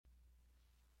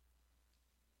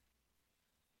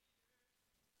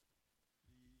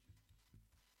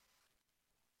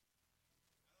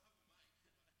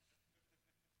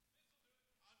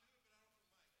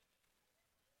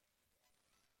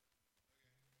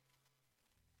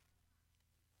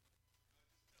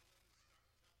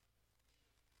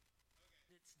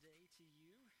to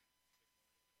you.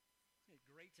 It's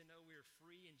great to know we are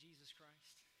free in Jesus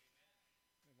Christ.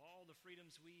 Of all the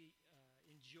freedoms we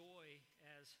enjoy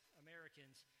as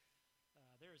Americans,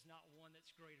 there is not one that's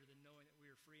greater than knowing that we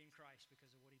are free in Christ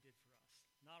because of what he did for us.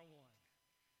 Not a one.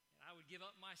 And I would give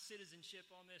up my citizenship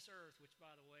on this earth, which,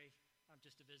 by the way, I'm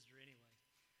just a visitor anyway.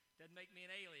 Doesn't make me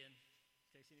an alien, in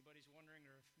case anybody's wondering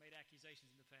or have made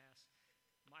accusations in the past.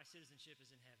 My citizenship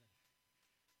is in heaven.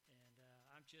 And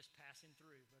I'm just passing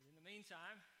through. But in the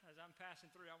meantime, as I'm passing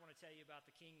through, I want to tell you about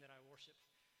the King that I worship.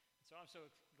 And so I'm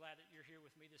so glad that you're here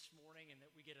with me this morning and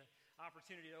that we get an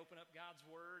opportunity to open up God's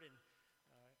Word and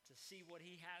to see what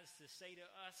he has to say to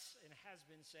us and has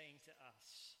been saying to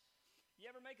us. You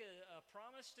ever make a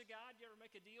promise to God? You ever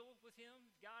make a deal with him?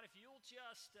 God, if you'll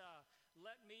just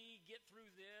let me get through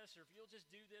this, or if you'll just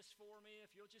do this for me,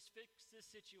 if you'll just fix this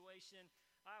situation,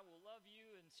 I will love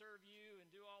you and serve you and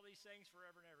do all these things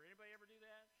forever and ever. Anybody ever do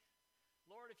that?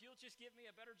 Lord, if you'll just give me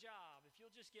a better job, if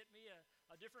you'll just get me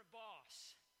a different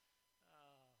boss.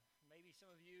 Maybe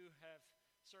some of you have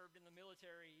served in the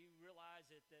military. You realize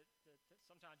that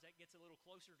sometimes that gets a little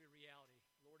closer to reality.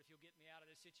 Lord, if you'll get me out of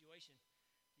this situation,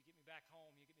 you get me back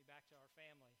home, you get me back to our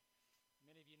family.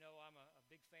 Many of you know I'm a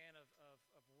big fan of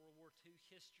World War II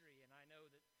history, and I know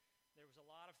that there was a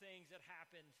lot of things that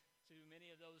happened to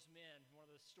many of those men. One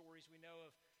of the stories we know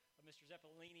of Mr.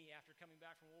 Zeppelini, after coming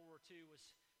back from World War II,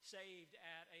 was saved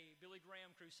at a Billy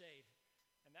Graham crusade.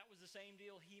 And that was the same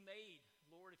deal he made.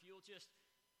 Lord, if you'll just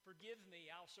forgive me,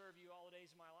 I'll serve you all the days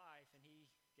of my life. And he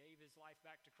gave his life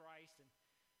back to Christ and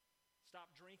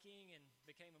stopped drinking and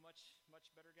became a much, much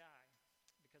better guy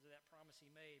because of that promise he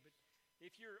made. But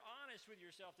if you're honest with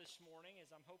yourself this morning,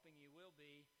 as I'm hoping you will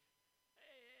be,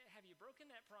 have you broken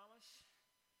that promise?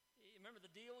 You remember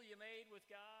the deal you made with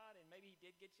God, and maybe he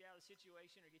did get you out of the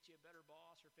situation or get you a better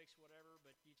boss or fix whatever,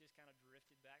 but you just kind of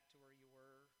drifted back to where you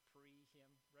were pre him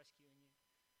rescuing you?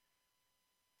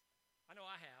 I know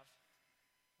I have.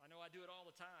 I know I do it all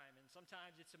the time, and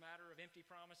sometimes it's a matter of empty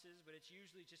promises, but it's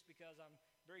usually just because I'm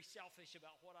very selfish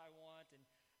about what I want, and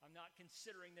I'm not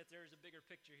considering that there's a bigger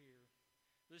picture here.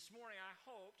 This morning, I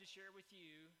hope to share with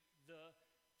you the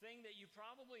thing that you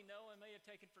probably know and may have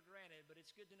taken for granted, but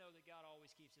it's good to know that God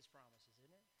always keeps his promises,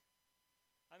 isn't it?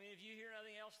 I mean, if you hear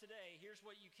nothing else today, here's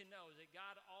what you can know, that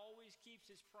God always keeps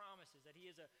his promises, that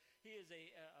he is a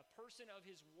person of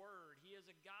his word. He is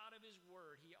a God of his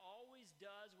word. He always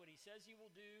does what he says he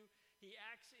will do. He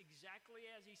acts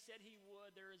exactly as he said he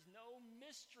would. There is no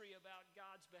mystery about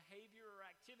God's behavior or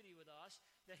activity with us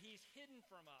that he's hidden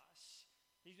from us.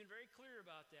 He's been very clear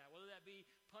about that, whether that be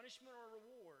punishment or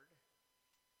reward.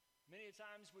 Many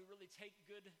times we really take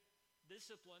good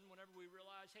discipline whenever we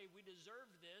realize, hey, we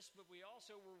deserved this, but we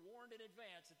also were warned in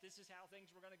advance that this is how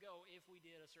things were going to go if we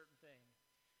did a certain thing.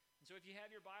 And so if you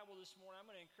have your Bible this morning, I'm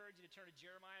going to encourage you to turn to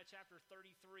Jeremiah chapter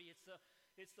 33.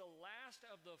 It's the last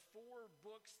of the 4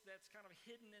 books that's kind of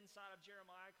hidden inside of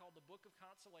Jeremiah called the Book of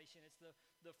Consolation. It's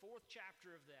the 4th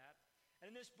chapter of that. And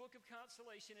in this book of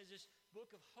consolation is this book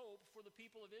of hope for the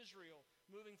people of Israel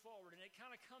moving forward. And it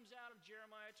kind of comes out of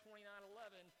Jeremiah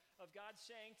 29:11 of God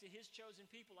saying to his chosen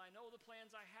people, I know the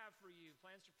plans I have for you,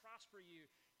 plans to prosper you,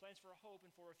 plans for a hope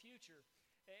and for a future.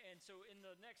 And so in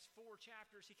the next 4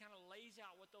 chapters, he kind of lays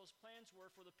out what those plans were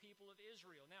for the people of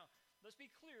Israel. Now, let's be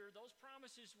clear, those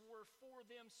promises were for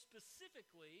them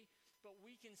specifically, but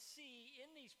we can see in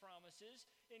these promises,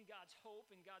 in God's hope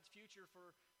and God's future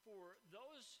for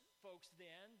those folks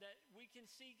then, that we can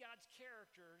see God's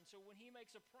character. And so when he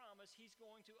makes a promise, he's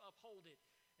going to uphold it.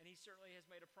 And he certainly has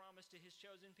made a promise to his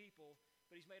chosen people,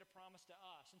 but he's made a promise to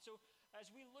us. And so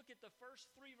as we look at the first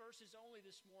 3 verses only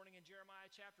this morning in Jeremiah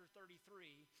chapter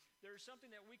 33, there's something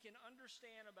that we can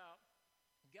understand about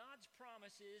God's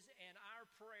promises and our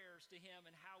prayers to him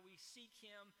and how we seek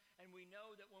him. And we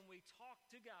know that when we talk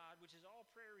to God, which is all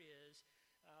prayer is,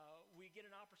 we get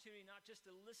an opportunity not just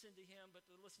to listen to him, but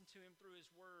to listen to him through his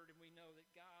word. And we know that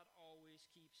God always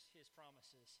keeps his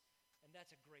promises. And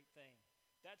that's a great thing.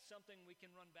 That's something we can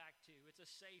run back to. It's a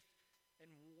safe and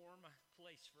warm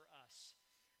place for us.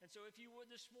 And so if you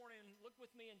would this morning, look with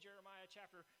me in Jeremiah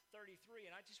chapter 33.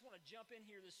 And I just want to jump in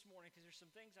here this morning because there's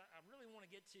some things I really want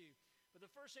to get to. But the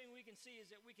first thing we can see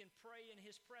is that we can pray in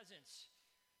his presence.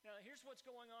 Now, here's what's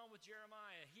going on with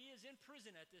Jeremiah. He is in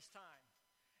prison at this time.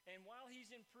 And while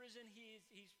he's in prison,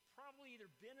 he's probably either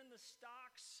been in the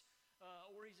stocks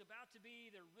or he's about to be.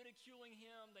 They're ridiculing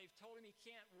him. They've told him he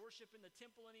can't worship in the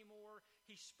temple anymore.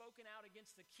 He's spoken out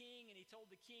against the king, and he told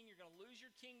the king, you're going to lose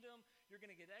your kingdom, you're going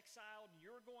to get exiled, and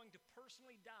you're going to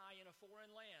personally die in a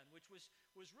foreign land, which was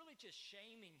really just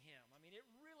shaming him. I mean, it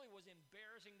really was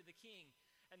embarrassing to the king.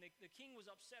 And the king was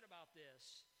upset about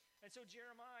this. And so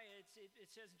Jeremiah, it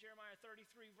says in Jeremiah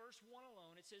 33, verse 1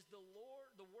 alone, it says, the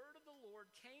word of the Lord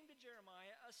came to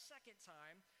Jeremiah a second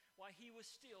time while he was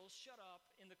still shut up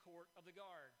in the court of the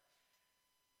guard.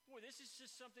 Boy, this is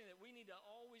just something that we need to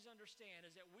always understand,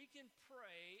 is that we can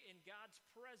pray in God's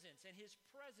presence, and his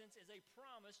presence is a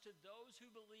promise to those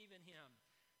who believe in him.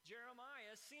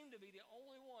 Jeremiah seemed to be the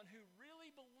only one who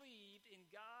really believed in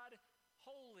God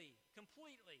wholly,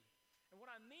 completely. And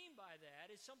what I mean by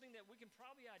that is something that we can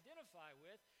probably identify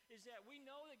with, is that we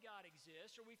know that God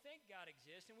exists, or we think God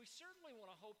exists, and we certainly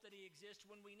want to hope that he exists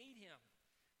when we need him.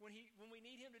 When we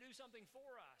need him to do something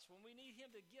for us, when we need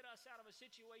him to get us out of a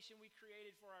situation we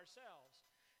created for ourselves.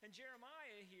 And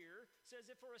Jeremiah here says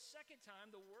that for a second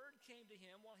time, the word came to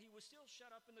him while he was still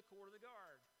shut up in the court of the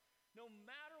guard. No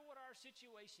matter what our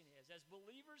situation is, as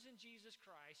believers in Jesus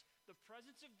Christ, the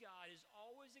presence of God is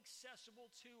always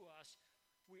accessible to us.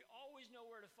 We always know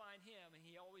where to find him, and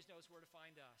he always knows where to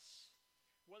find us.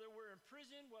 Whether we're in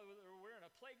prison, whether we're in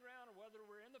a playground, or whether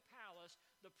we're in the palace,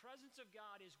 the presence of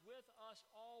God is with us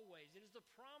always. It is the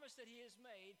promise that he has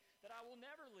made that I will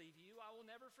never leave you, I will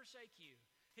never forsake you.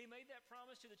 He made that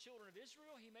promise to the children of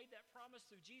Israel. He made that promise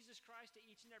through Jesus Christ to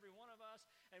each and every one of us.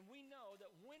 And we know that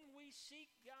when we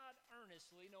seek God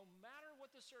earnestly, no matter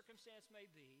what the circumstance may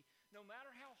be, no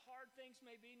matter how hard things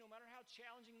may be, no matter how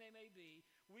challenging they may be,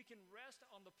 we can rest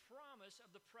on the promise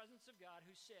of the presence of God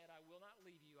who said, I will not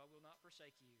leave you, I will not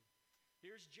forsake you.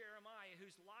 Here's Jeremiah,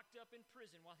 who's locked up in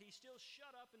prison while he's still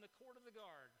shut up in the court of the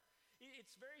guard.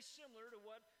 It's very similar to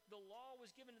what the law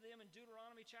was given to them in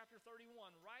Deuteronomy chapter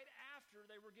 31, right after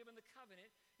they were given the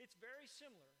covenant. It's very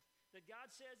similar, that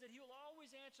God says that he will always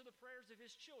answer the prayers of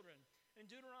his children. In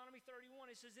Deuteronomy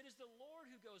 31, it says, it is the Lord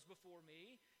who goes before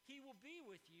me. He will be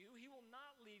with you. He will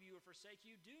not leave you or forsake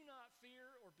you. Do not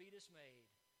fear or be dismayed.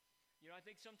 You know, I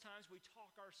think sometimes we talk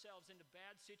ourselves into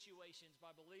bad situations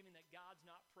by believing that God's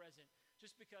not present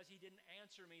just because he didn't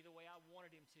answer me the way I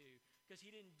wanted him to, because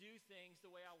he didn't do things the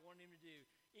way I wanted him to do.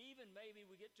 Even maybe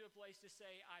we get to a place to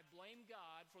say, I blame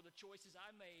God for the choices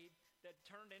I made that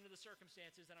turned into the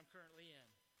circumstances that I'm currently in.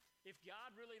 If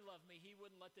God really loved me, he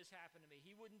wouldn't let this happen to me.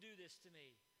 He wouldn't do this to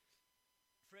me.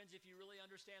 Friends, if you really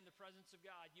understand the presence of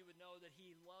God, you would know that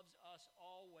he loves us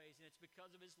always, and it's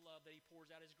because of his love that he pours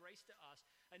out his grace to us.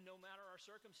 And no matter our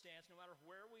circumstance, no matter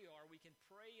where we are, we can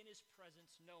pray in his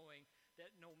presence knowing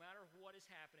that no matter what is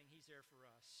happening, he's there for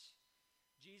us.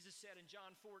 Jesus said in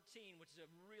John 14, which is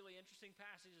a really interesting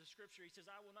passage of Scripture, he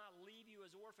says, I will not leave you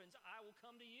as orphans, I will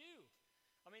come to you.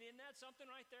 I mean, isn't that something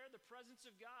right there? The presence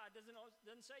of God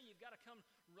doesn't say you've got to come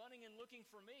running and looking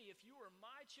for me. If you are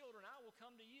my children, I will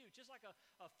come to you. Just like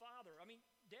a father. I mean,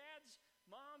 dads,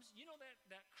 moms, you know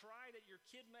that cry that your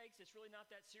kid makes that's really not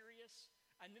that serious?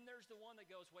 And then there's the one that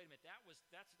goes, wait a minute,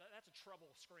 that's a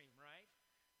trouble scream, right?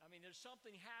 I mean, there's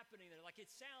something happening there. Like,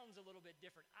 it sounds a little bit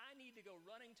different. I need to go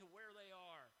running to where they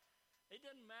are. It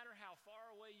doesn't matter how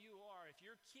far away you are. If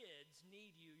your kids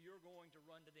need you, you're going to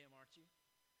run to them, aren't you?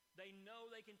 They know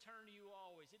they can turn to you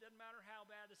always. It doesn't matter how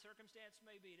bad the circumstance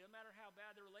may be. It doesn't matter how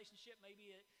bad the relationship may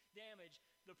be damaged.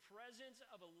 The presence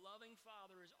of a loving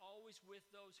Father is always with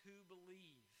those who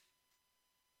believe.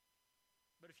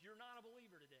 But if you're not a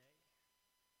believer today,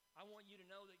 I want you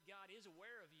to know that God is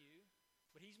aware of you,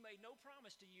 but he's made no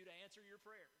promise to you to answer your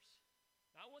prayers.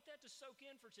 Now, I want that to soak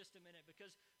in for just a minute,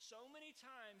 because so many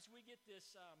times we get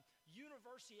this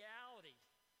universality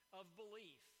of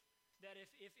belief. That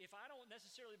if I don't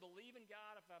necessarily believe in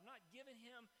God, if I've not given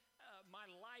him my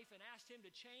life and asked him to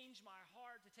change my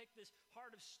heart, to take this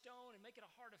heart of stone and make it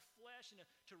a heart of flesh, and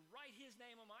to write his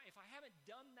name on if I haven't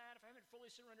done that, if I haven't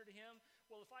fully surrendered to him,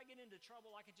 well, if I get into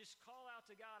trouble, I can just call out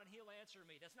to God and he'll answer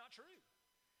me. That's not true.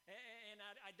 And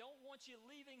I don't want you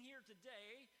leaving here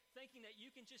today thinking that you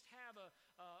can just have a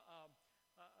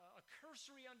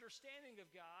cursory understanding of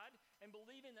God and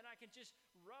believing that I can just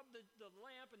rub the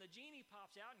lamp and the genie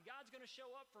pops out and God's going to show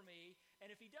up for me. And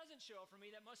if he doesn't show up for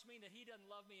me, that must mean that he doesn't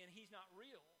love me and he's not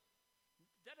real.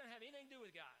 That doesn't have anything to do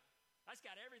with God. That's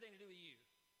got everything to do with you.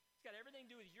 It's got everything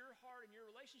to do with your heart and your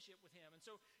relationship with him. And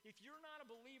so if you're not a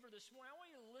believer this morning, I want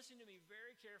you to listen to me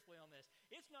very carefully on this.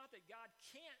 It's not that God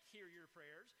can't hear your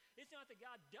prayers. It's not that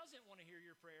God doesn't want to hear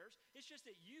your prayers. It's just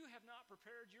that you have not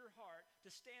prepared your heart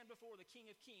to stand before the King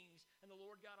of Kings and the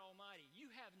Lord God Almighty. You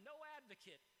have no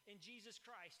advocate in Jesus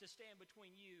Christ to stand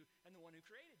between you and the one who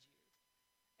created you.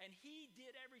 And he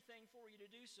did everything for you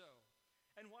to do so.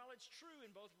 And while it's true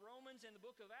in both Romans and the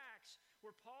book of Acts,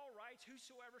 where Paul writes,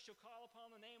 whosoever shall call upon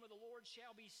the name of the Lord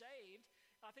shall be saved,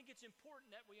 I think it's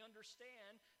important that we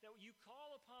understand that you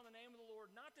call upon the name of the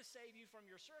Lord not to save you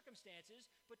from your circumstances,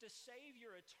 but to save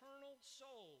your eternal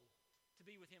soul to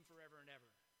be with him forever and ever.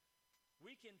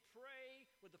 We can pray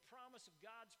with the promise of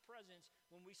God's presence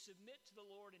when we submit to the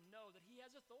Lord and know that He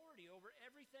has authority over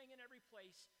everything and every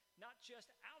place, not just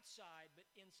outside, but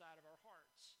inside of our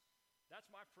hearts.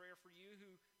 That's my prayer for you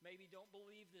who maybe don't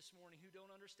believe this morning, who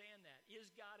don't understand that.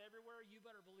 Is God everywhere? You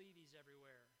better believe He's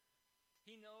everywhere.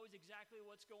 He knows exactly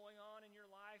what's going on in your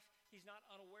life. He's not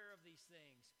unaware of these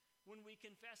things. When we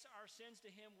confess our sins to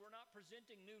Him, we're not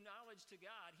presenting new knowledge to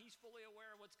God. He's fully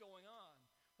aware of what's going on.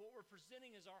 What we're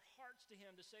presenting is our hearts to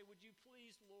Him to say, would you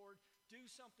please, Lord, do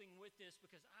something with this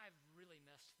because I've really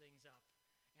messed things up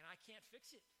and I can't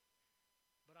fix it,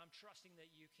 but I'm trusting that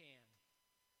you can.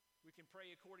 We can pray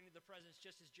according to the presence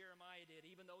just as Jeremiah did,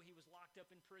 even though he was locked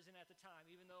up in prison at the time,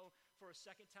 even though for a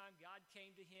second time God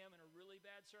came to him in a really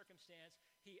bad circumstance,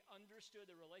 he understood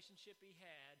the relationship he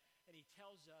had, and he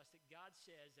tells us that God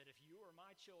says that if you are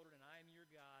my children and I am your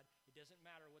God, it doesn't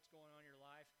matter what's going on in your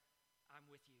life, I'm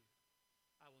with you.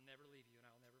 I will never leave you and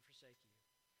I will never forsake you.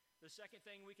 The second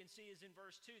thing we can see is in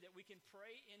verse 2 that we can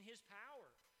pray in His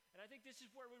power. And I think this is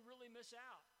where we really miss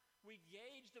out. We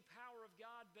gauge the power of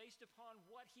God based upon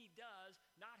what He does,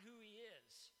 not who He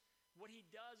is. What He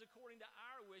does according to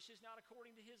our wishes, not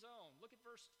according to His own. Look at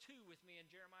verse 2 with me in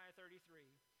Jeremiah 33.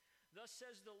 Thus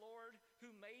says the Lord who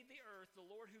made the earth, the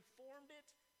Lord who formed it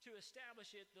to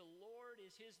establish it, the Lord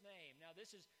is His name. Now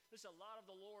this is a lot of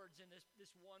the Lords in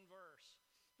this one verse.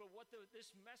 But what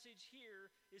this message here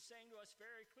is saying to us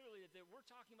very clearly that we're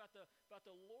talking about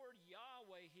the Lord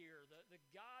Yahweh here, the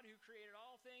God who created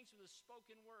all things with a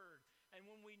spoken word. And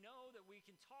when we know that we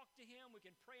can talk to Him, we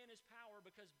can pray in His power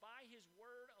because by His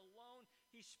word alone,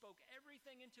 He spoke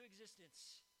everything into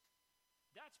existence.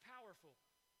 That's powerful.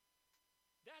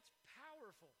 That's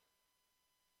powerful.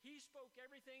 He spoke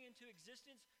everything into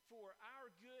existence for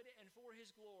our good and for His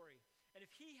glory. And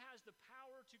if He has the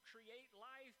power to create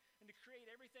life and to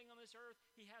create everything on this earth,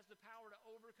 He has the power to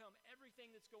overcome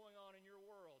everything that's going on in your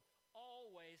world.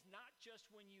 Always, not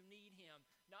just when you need Him,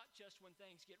 not just when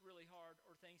things get really hard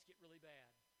or things get really bad.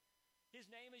 His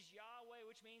name is Yahweh,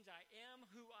 which means I am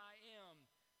who I am.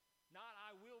 Not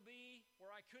I will be,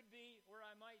 or I could be, or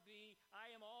I might be.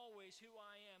 I am always who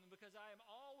I am. And because I am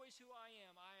always who I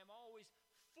am always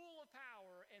full of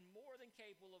power and more than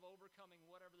capable of overcoming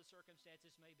whatever the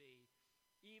circumstances may be,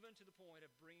 even to the point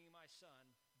of bringing my Son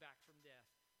back from death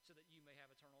so that you may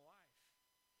have eternal life.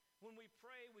 When we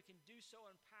pray, we can do so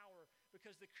in power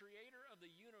because the Creator of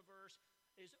the universe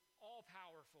is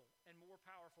all-powerful and more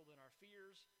powerful than our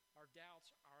fears, our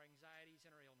doubts, our anxieties,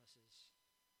 and our illnesses.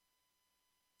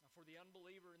 Now, for the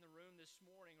unbeliever in the room this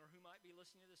morning or who might be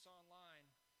listening to this online,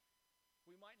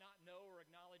 we might not know or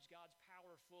acknowledge God's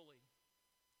power fully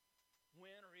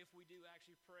when or if we do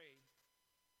actually pray.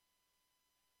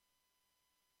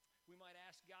 We might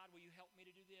ask God, will you help me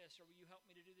to do this? Or will you help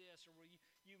me to do this? Or will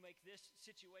you make this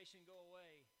situation go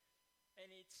away?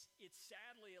 And it's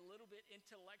sadly a little bit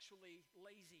intellectually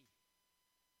lazy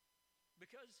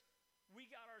because we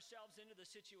got ourselves into the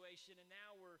situation and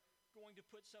now we're going to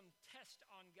put some test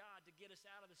on God to get us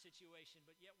out of the situation,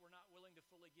 but yet we're not willing to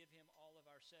fully give Him all of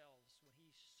ourselves when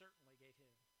He certainly gave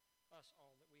us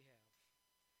all that we have.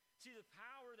 See, the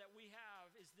power that we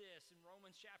have is this in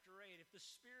Romans chapter 8. If the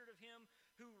Spirit of Him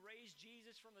who raised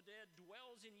Jesus from the dead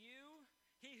dwells in you,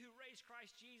 He who raised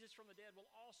Christ Jesus from the dead will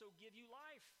also give you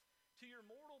life to your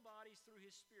mortal bodies through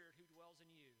His Spirit who dwells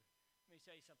in you. Let me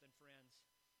tell you something, friends.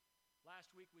 Last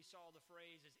week we saw the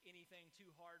phrase, is anything too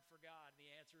hard for God?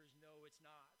 The answer is no, it's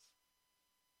not.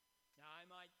 Now, I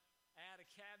might add a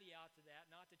caveat to that,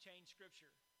 not to change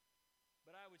Scripture.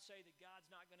 But I would say that God's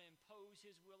not going to impose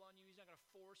His will on you. He's not going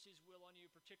to force His will on you,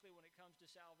 particularly when it comes to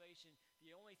salvation.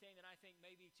 The only thing that I think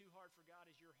may be too hard for God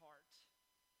is your heart.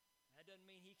 That doesn't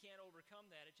mean He can't overcome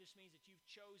that. It just means that you've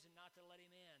chosen not to let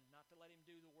Him in, not to let Him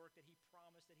do the work that He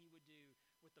promised that He would do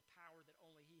with the power that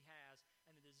only He has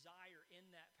and the desire in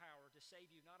that power to save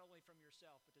you not only from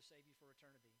yourself, but to save you for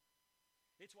eternity.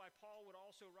 It's why Paul would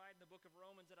also write in the book of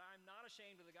Romans that I'm not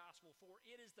ashamed of the gospel, for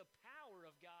it is the power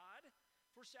of God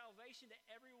for salvation to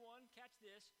everyone, catch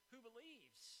this, who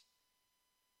believes.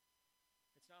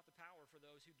 It's not the power for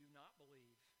those who do not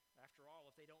believe. After all,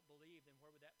 if they don't believe, then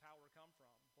where would that power come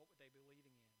from? What would they be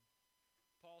believing in?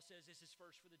 Paul says this is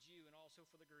first for the Jew and also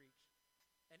for the Greek.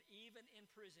 And even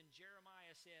in prison,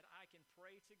 Jeremiah said, I can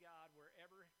pray to God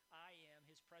wherever I am.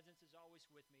 His presence is always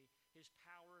with me. His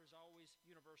power is always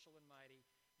universal and mighty.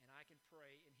 And I can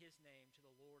pray in His name to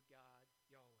the Lord God,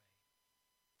 Yahweh.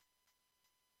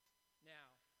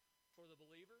 Now, for the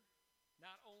believer,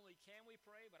 not only can we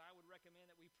pray, but I would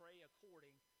recommend that we pray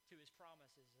according to His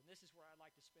promises. And this is where I'd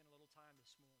like to spend a little time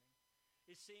this morning,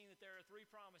 is seeing that there are three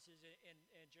promises in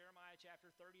Jeremiah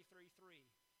chapter 33:3.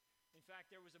 In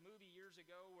fact, there was a movie years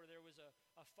ago where there was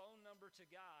a phone number to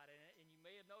God, and you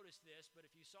may have noticed this, but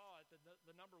if you saw it,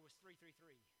 the number was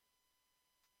 333.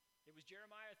 It was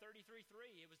Jeremiah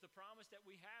 33:3. It was the promise that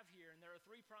we have here, and there are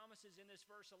 3 promises in this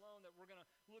verse alone that we're going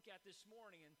to look at this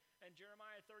morning. And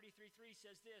Jeremiah 33:3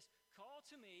 says this, "Call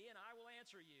to me, and I will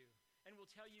answer you, and will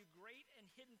tell you great and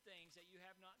hidden things that you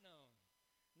have not known."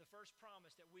 And the first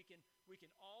promise that we can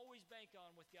always bank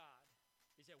on with God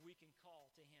is that we can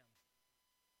call to Him.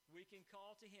 We can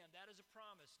call to Him. That is a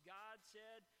promise. God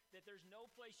said that there's no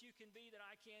place you can be that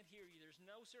I can't hear you. There's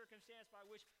no circumstance by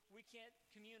which we can't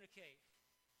communicate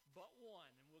but one,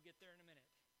 and we'll get there in a minute.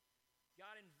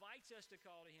 God invites us to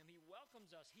call to Him. He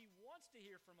welcomes us. He wants to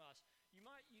hear from us. You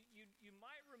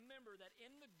might remember that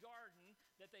in the garden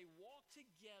that they walked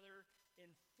together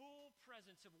in full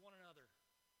presence of one another.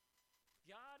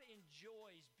 God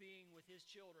enjoys being with His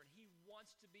children. He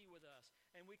wants to be with us,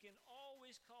 and we can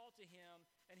always call to Him,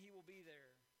 and He will be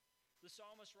there. The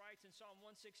psalmist writes in Psalm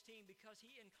 116, "Because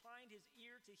He inclined His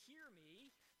ear to hear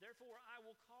me, therefore I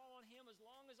will call on Him as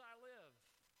long as I live."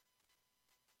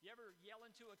 You ever yell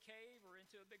into a cave or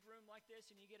into a big room like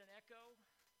this and you get an echo?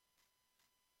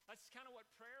 That's kind of what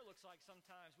prayer looks like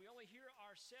sometimes. We only hear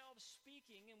ourselves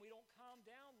speaking, and we don't calm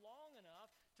down long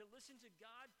enough to listen to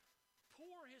God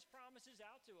pour His promises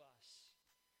out to us.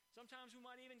 Sometimes we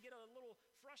might even get a little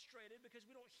frustrated because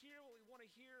we don't hear what we want to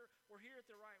hear or hear it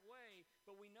the right way,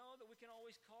 but we know that we can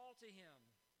always call to Him.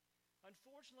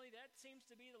 Unfortunately, that seems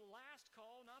to be the last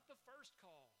call, not the first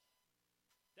call.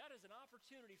 That is an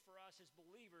opportunity for us as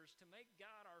believers to make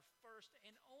God our first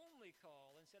and only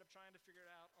call instead of trying to figure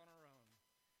it out on our own.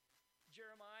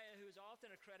 Jeremiah, who is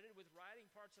often accredited with writing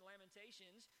parts of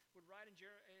Lamentations, would write in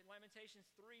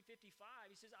Lamentations 3:55,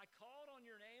 he says, "I called on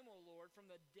your name, O Lord, from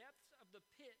the depths of the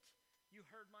pit. You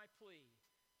heard my plea.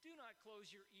 Do not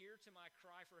close your ear to my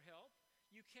cry for help.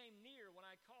 You came near when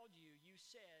I called you. You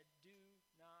said, do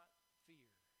not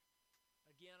fear."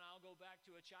 Again, I'll go back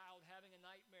to a child having a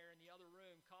nightmare in the other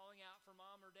room, calling out for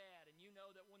mom or dad. And you know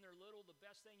that when they're little, the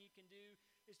best thing you can do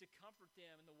is to comfort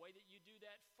them. And the way that you do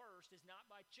that first is not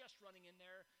by just running in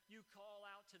there. You call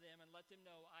out to them and let them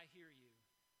know, "I hear you.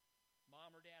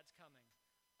 Mom or dad's coming.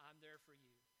 I'm there for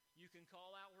you." You can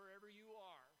call out wherever you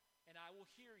are, and I will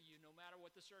hear you no matter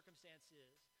what the circumstance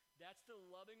is. That's the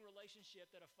loving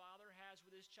relationship that a father has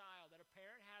with his child, that a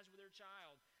parent has with their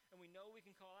child. And we know we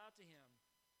can call out to Him.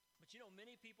 But you know,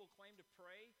 many people claim to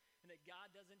pray and that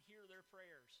God doesn't hear their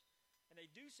prayers. And they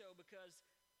do so because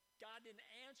God didn't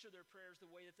answer their prayers the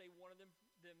way that they wanted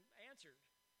them answered.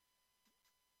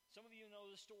 Some of you know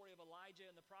the story of Elijah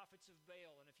and the prophets of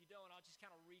Baal. And if you don't, I'll just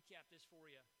kind of recap this for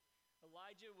you.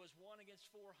 Elijah was 1 against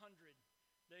 400.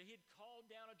 He had called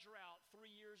down a drought 3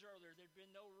 years earlier. There'd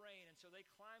been no rain. And so they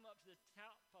climb up to the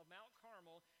top of Mount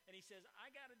Carmel. And he says,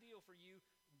 "I got a deal for you,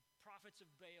 prophets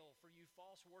of Baal, for you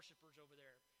false worshipers over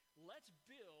there. Let's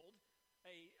build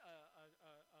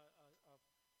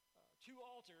two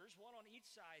altars, one on each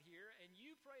side here, and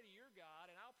you pray to your God,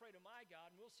 and I'll pray to my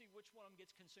God, and we'll see which one of them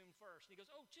gets consumed first." And he goes,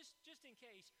 "Oh, just in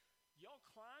case, y'all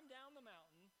climb down the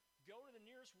mountain, go to the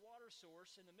nearest water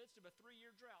source in the midst of a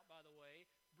 3-year drought, by the way,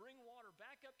 bring water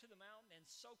back up to the mountain and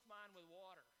soak mine with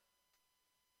water."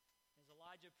 As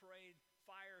Elijah prayed,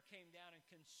 fire came down and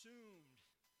consumed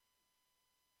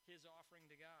his offering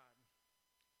to God.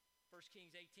 1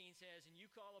 Kings 18 says, "And you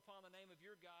call upon the name of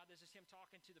your God," this is him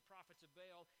talking to the prophets of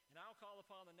Baal, "and I'll call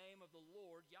upon the name of the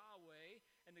Lord, Yahweh,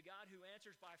 and the God who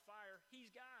answers by fire,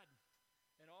 He's God."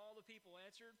 And all the people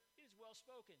answered, "It is well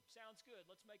spoken. Sounds good.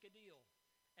 Let's make a deal."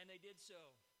 And they did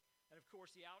so. And of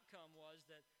course, the outcome was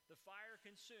that the fire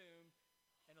consumed,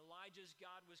 and Elijah's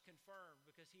God was confirmed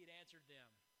because he had answered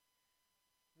them.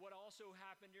 What also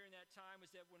happened during that time was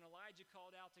that when Elijah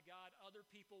called out to God, other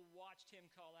people watched him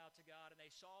call out to God, and they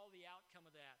saw the outcome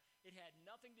of that. It had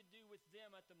nothing to do with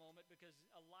them at the moment because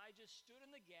Elijah stood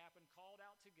in the gap and called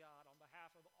out to God on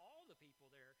behalf of all the people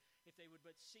there if they would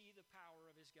but see the power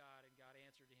of his God, and God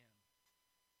answered him.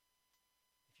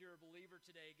 If you're a believer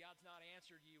today, God's not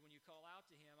answered you when you call out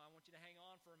to Him. I want you to hang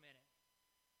on for a minute.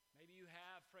 Maybe you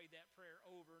have prayed that prayer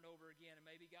over and over again, and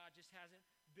maybe God just hasn't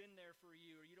been there for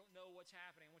you, or you don't know what's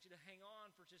happening. I want you to hang on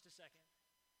for just a second.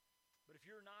 But if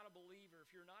you're not a believer,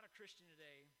 if you're not a Christian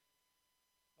today,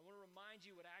 I want to remind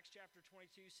you what Acts chapter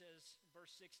 22 says,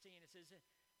 verse 16. It says,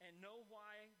 "And know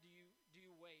why do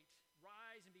you wait?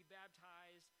 Rise and be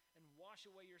baptized and wash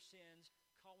away your sins,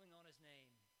 calling on His name."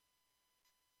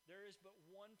 There is but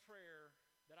one prayer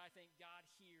that I think God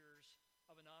hears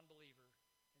of a non-believer,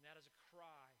 and that is a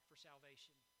cry for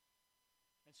salvation.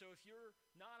 And so if you're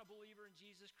not a believer in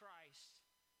Jesus Christ,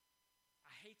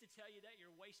 I hate to tell you that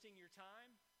you're wasting your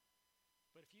time,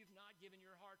 But if you've not given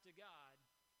your heart to God,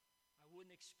 I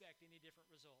wouldn't expect any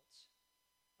different results.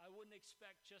 I wouldn't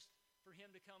expect just for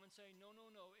him to come and say, no,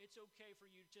 it's okay for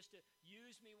you just to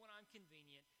use me when I'm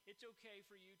convenient. It's okay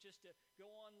for you just to go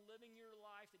on living your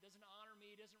life that doesn't honor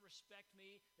me, doesn't respect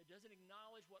me, that doesn't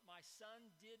acknowledge what my son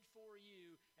did for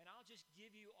you, and I'll just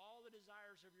give you all the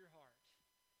desires of your heart.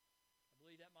 I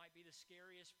believe that might be the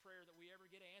scariest prayer that we ever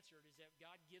get answered, is that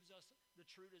God gives us the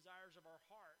true desires of our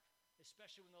heart,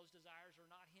 especially when those desires are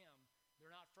not him.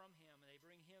 They're not from him, and they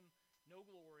bring him no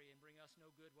glory and bring us no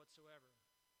good whatsoever.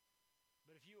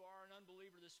 But if you are an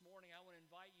unbeliever this morning, I want to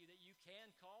invite you that you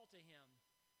can call to him.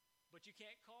 But you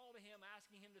can't call to him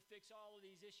asking him to fix all of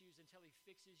these issues until he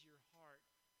fixes your heart,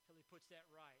 until he puts that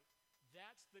right.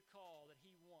 That's the call that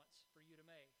he wants for you to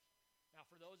make. Now,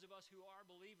 for those of us who are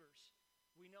believers,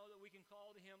 we know that we can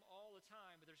call to him all the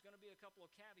time, but there's going to be a couple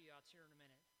of caveats here in a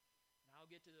minute. And I'll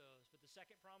get to those. But the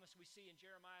second promise we see in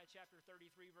Jeremiah chapter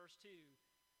 33, verse 2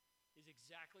 is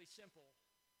exactly simple.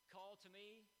 Call to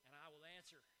me, and I will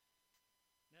answer.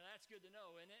 Now, that's good to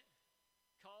know, isn't it?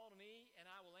 Call to me, and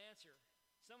I will answer.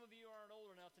 Some of you aren't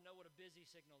old enough to know what a busy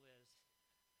signal is.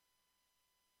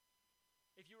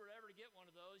 If you were ever to get one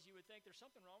of those, you would think there's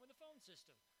something wrong with the phone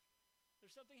system.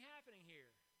 There's something happening here.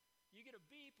 You get a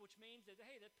beep, which means that,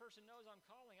 hey, that person knows I'm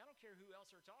calling. I don't care who else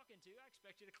they're talking to. I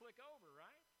expect you to click over,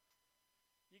 right?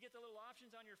 You get the little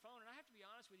options on your phone, and I have to be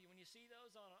honest with you, when you see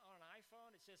those on an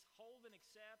iPhone, it says hold and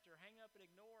accept or hang up and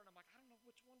ignore, and I'm like, I don't know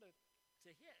which one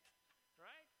to hit.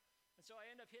 Right? And so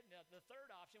I end up hitting the third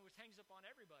option, which hangs up on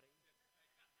everybody.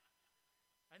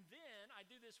 And then I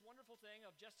do this wonderful thing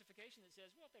of justification that says,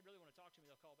 well, if they really want to talk to me,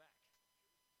 they'll call back.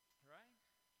 Right?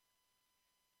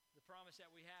 The promise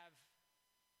that we have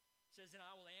says, and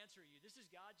I will answer you. This is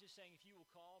God just saying, if you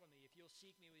will call to me, if you'll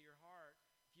seek me with your heart,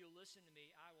 if you'll listen to me,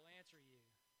 I will answer you.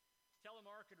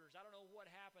 Telemarketers, I don't know what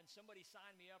happened. Somebody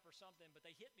signed me up or something, but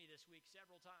they hit me this week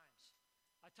several times.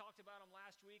 I talked about them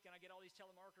last week, and I get all these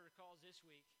telemarketer calls this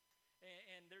week.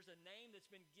 And there's a name that's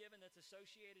been given that's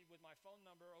associated with my phone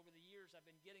number over the years. I've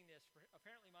been getting this.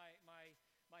 Apparently,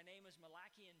 my name is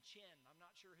Malachian Chin. I'm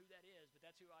not sure who that is, but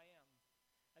that's who I am.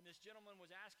 And this gentleman was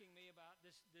asking me about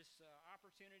this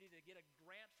opportunity to get a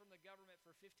grant from the government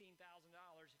for $15,000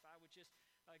 if I would just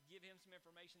give him some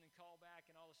information and call back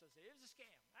and all this stuff. It was a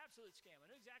scam, absolute scam. I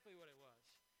knew exactly what it was.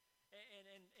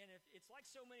 And if it's like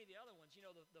so many of the other ones, you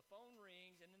know, the phone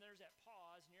rings and then there's that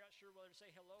pause and you're not sure whether to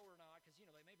say hello or not because, you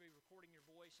know, they may be recording your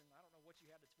voice and I don't know what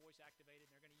you have that's voice activated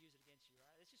and they're going to use it against you,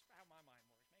 right? It's just how my mind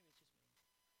works. Maybe it's just me.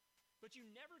 But you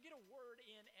never get a word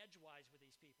in edgewise with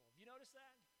these people. Have you noticed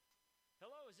that?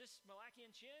 Hello, is this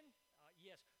Malachian Chin?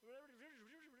 Yes.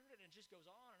 And it just goes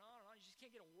on and on and on. You just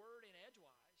can't get a word in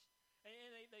edgewise.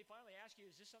 And they finally ask you,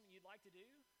 is this something you'd like to do?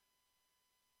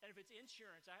 And if it's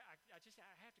insurance, I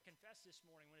have to confess this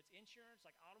morning, when it's insurance,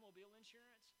 like automobile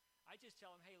insurance, I just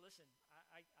tell them, hey, listen,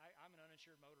 I'm an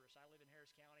uninsured motorist. I live in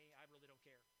Harris County. I really don't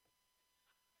care.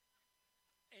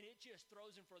 And it just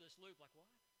throws them for this loop, like, what?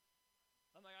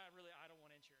 I'm like, I don't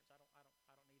want insurance. I don't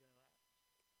need any of that.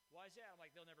 Why is that? I'm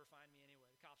like, they'll never find me anyway.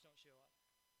 The cops don't show up.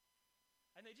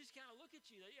 And they just kind of look at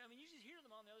you. I mean, you just hear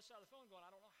them on the other side of the phone going,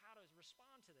 I don't know how to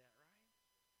respond to that, right?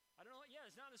 I don't know. Yeah,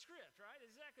 it's not in the script, right?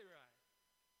 Exactly right.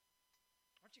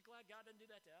 Aren't you glad God doesn't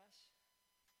do that to us?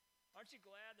 Aren't you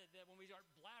glad that when we start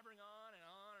blabbering on and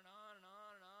on and on and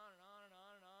on and on and on and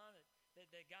on and on,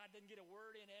 that God doesn't get a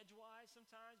word in edgewise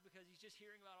sometimes because he's just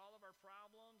hearing about all of our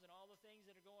problems and all the things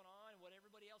that are going on and what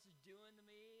everybody else is doing to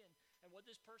me and what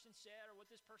this person said or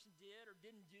what this person did or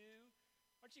didn't do?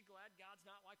 Aren't you glad God's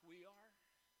not like we are?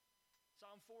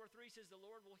 Psalm 4:3 says, the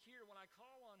Lord will hear when I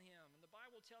call on him. And the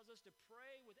Bible tells us to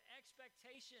pray with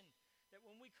expectation. That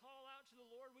when we call out to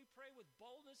the Lord, we pray with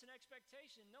boldness and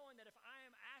expectation, knowing that if I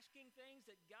am asking things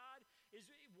that God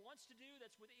wants to do,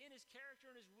 that's within his character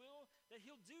and his will, that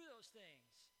he'll do those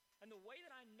things. And the way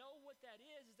that I know what that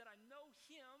is that I know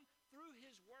him through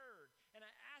his word. And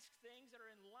I ask things that are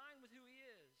in line with who he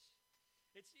is.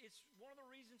 It's one of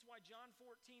the reasons why John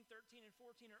 14:13 and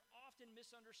 14 are often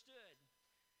misunderstood.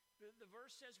 The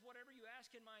verse says, whatever you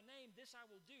ask in my name, this I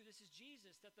will do. This is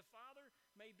Jesus, that the Father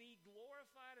may be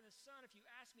glorified in the Son. If you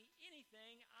ask me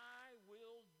anything, I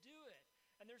will do it.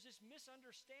 And there's this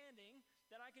misunderstanding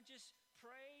that I can just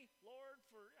pray, Lord,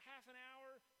 for half an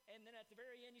hour, and then at the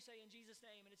very end you say, in Jesus'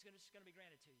 name, and it's going to be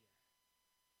granted to you.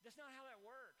 That's not how that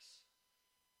works.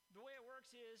 The way it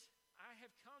works is, I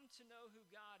have come to know who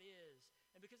God is.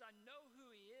 And because I know who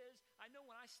he is, I know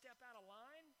when I step out of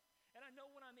line, and I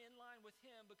know when I'm in line with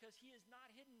him because he has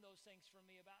not hidden those things from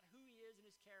me about who he is and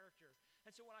his character.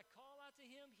 And so when I call out to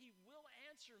him, he will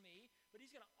answer me, but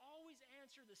he's going to always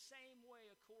answer the same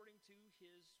way according to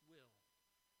his will.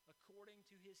 according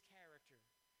to his character.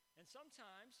 And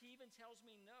sometimes he even tells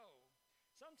me no.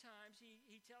 Sometimes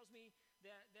he tells me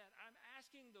that I'm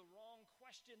asking the wrong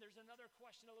question. There's another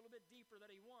question a little bit deeper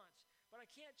that he wants. But I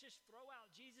can't just throw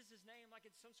out Jesus' name like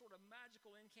it's some sort of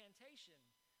magical incantation.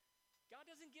 God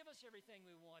doesn't give us everything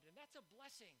we want, and that's a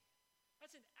blessing.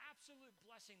 That's an absolute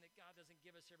blessing that God doesn't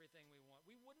give us everything we want.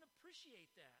 We wouldn't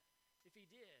appreciate that if he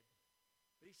did.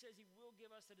 But he says he will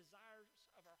give us the desires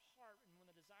of our heart, and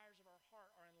when the desires of our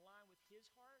heart are in line with his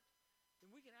heart, then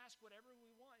we can ask whatever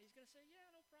we want. He's going to say, yeah,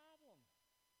 no problem.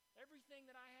 Everything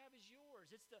that I have is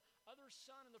yours. It's the other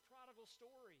son in the prodigal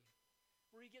story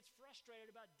where he gets frustrated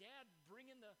about dad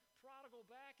bringing the prodigal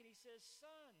back, and he says,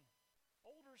 son,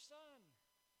 older son,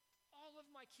 all of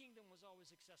my kingdom was always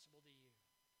accessible to you.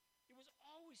 It was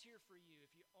always here for you.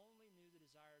 If you only knew the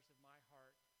desires of my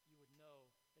heart, you would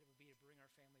know that it would be to bring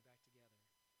our family back together.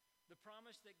 The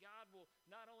promise that God will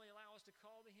not only allow us to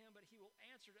call to him, but he will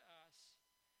answer to us.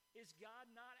 Is God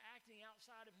not acting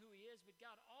outside of who he is, but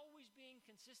God always being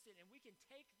consistent, and we can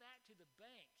take that to the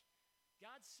bank.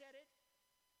 God said it.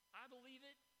 I believe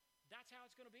it. That's how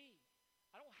it's going to be.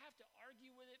 I don't have to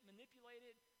argue with it, manipulate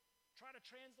it, try to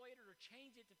translate it or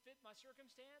change it to fit my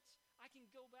circumstance. I can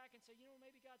go back and say,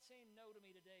 maybe God's saying no to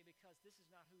me today because this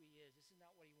is not who he is. This is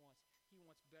not what he wants. He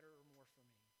wants better or more for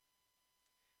me.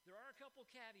 There are a couple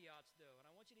caveats, though, and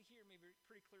I want you to hear me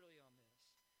pretty clearly on this.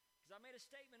 Because I made a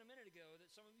statement a minute ago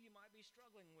that some of you might be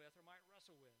struggling with or might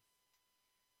wrestle with.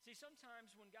 See,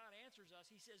 sometimes when God answers us,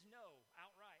 he says no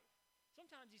outright.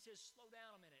 Sometimes he says, slow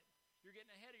down a minute. You're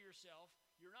getting ahead of yourself.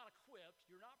 You're not equipped.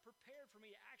 You're not prepared for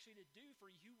me actually to do for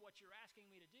you what you're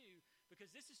asking me to do, because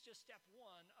this is just step 1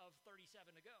 of 37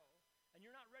 to go, and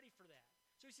you're not ready for that.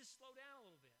 So he says, slow down a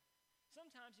little bit.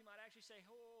 Sometimes he might actually say,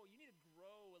 you need to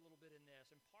grow a little bit in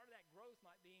this, and part of that growth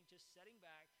might be just setting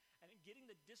back and getting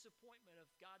the disappointment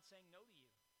of God saying no to you,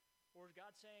 or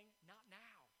God saying, not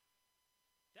now.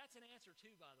 That's an answer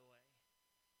too, by the way.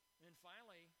 And then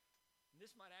finally, and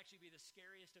this might actually be the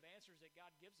scariest of answers that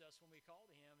God gives us when we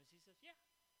call to him, is he says, yeah,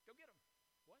 go get them.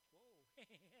 What? Whoa.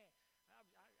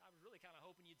 I was really kind of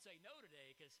hoping you'd say no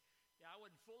today, because I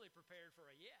wasn't fully prepared for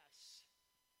a yes.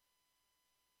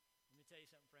 Let me tell you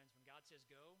something, friends. When God says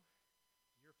go,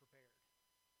 you're prepared.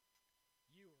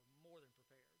 You are more than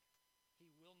prepared. He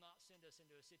will not send us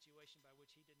into a situation by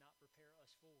which he did not prepare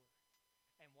us for.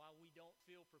 And while we don't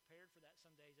feel prepared for that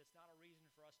some days, that's not a reason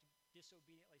for us to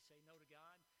disobediently say no to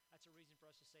God. That's a reason for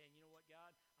us to say, you know what,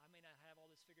 God, I may not have all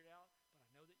this figured out, but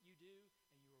I know that you do,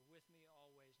 and you are with me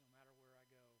always, no matter where I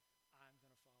go. I'm going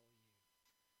to follow you.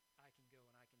 I can go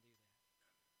and I can do that.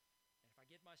 And if I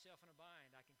get myself in a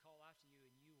bind, I can call out to you,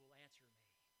 and you will answer me.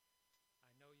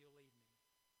 I know you'll lead me.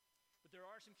 But there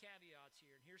are some caveats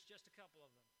here, and here's just a couple of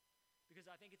them. Because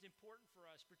I think it's important for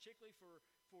us, particularly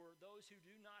for those who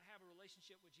do not have a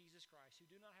relationship with Jesus Christ,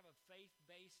 who do not have a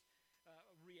faith-based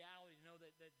reality to know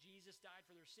that Jesus died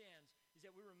for their sins, is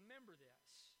that we remember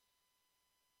this,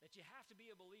 that you have to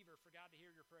be a believer for God to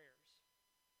hear your prayers.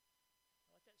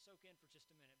 I'll let that soak in for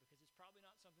just a minute, because it's probably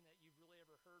not something that you've really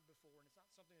ever heard before, and it's not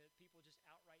something that people just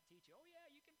outright teach you. Oh yeah,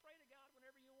 you can pray to God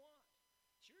whenever you want.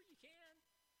 Sure you can.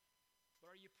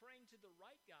 But are you praying to the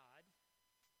right God?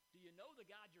 Do you know the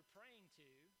God you're praying to?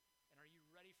 And are you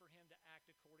ready for him to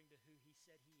act according to who he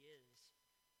said he is?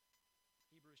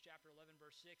 Hebrews chapter 11,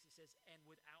 verse 6, it says, and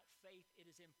without faith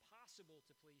it is impossible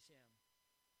to please him.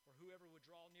 For whoever would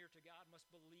draw near to God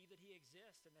must believe that he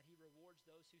exists and that he rewards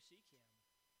those who seek him.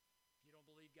 If you don't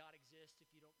believe God exists, if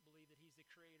you don't believe that he's the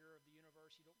creator of the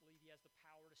universe, you don't believe he has the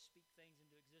power to speak things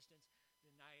into existence,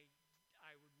 then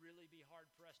I would really be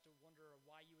hard-pressed to wonder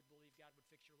why you would believe God would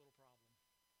fix your little problem.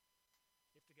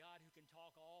 If the God who can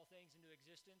talk all things into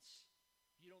existence,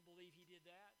 if you don't believe he did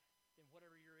that, then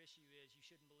whatever your issue is, you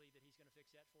shouldn't believe that he's going to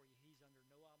fix that for you. He's under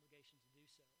no obligation to do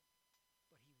so.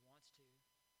 But he wants to.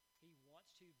 He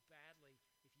wants to badly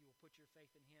if you will put your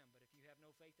faith in him. But if you have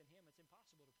no faith in him, it's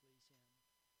impossible to please him.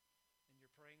 And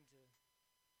you're praying to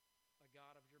a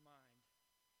God of your mind,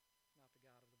 not the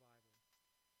God of the Bible.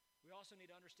 We also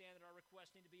need to understand that our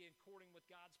requests need to be in according with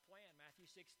God's plan. Matthew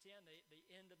 6:10, the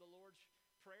end of the Lord's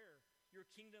Prayer. Your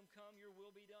kingdom come, your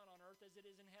will be done on earth as it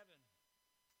is in heaven.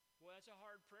 Well, that's a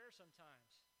hard prayer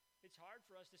sometimes. It's hard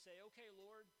for us to say, okay,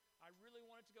 Lord, I really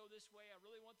want it to go this way. I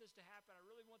really want this to happen. I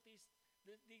really want these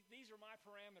are my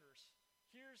parameters.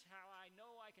 Here's how I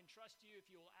know I can trust you if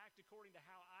you will act according to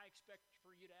how I expect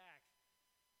for you to act.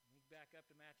 And we back up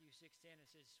to Matthew 6:10 and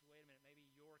says, wait a minute, maybe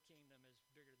your kingdom is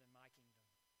bigger than my kingdom.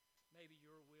 Maybe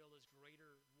your will is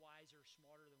greater, wiser,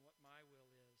 smarter than what my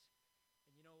will is.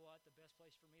 And you know what? The best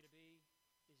place for me to be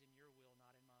is in your will,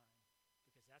 not in mine.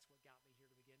 Because that's what got me here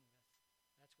to begin with.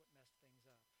 That's what messed things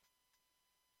up.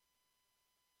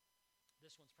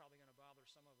 This one's probably going to bother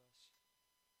some of us,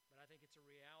 but I think it's a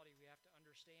reality we have to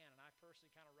understand, and I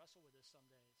personally kind of wrestle with this some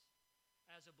days.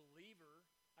 As a believer,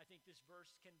 I think this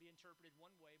verse can be interpreted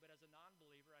one way, but as a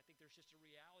non-believer, I think there's just a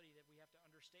reality that we have to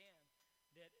understand,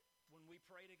 that when we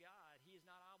pray to God, He is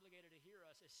not obligated to hear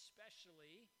us,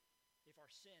 especially if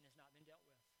our sin has not been dealt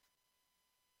with.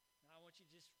 Now, I want you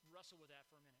to just wrestle with that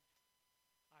for a minute.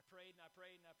 I prayed and I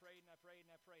prayed and I prayed and I prayed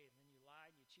and I prayed, and then you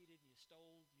lied, you cheated, you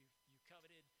stole, you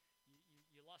coveted,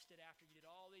 you lusted after, you did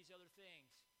all these other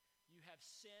things. You have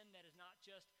sin that is not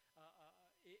just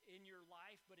in your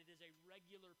life, but it is a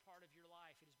regular part of your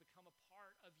life. It has become a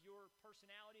part of your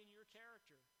personality and your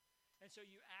character. And so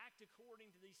you act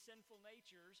according to these sinful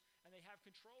natures, and they have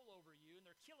control over you, and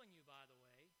they're killing you, by the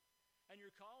way. And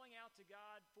you're calling out to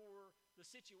God for the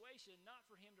situation, not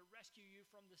for Him to rescue you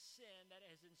from the sin that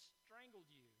has strangled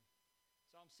you.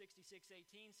 Psalm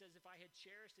 66:18 says, if I had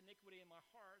cherished iniquity in my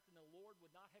heart, then the Lord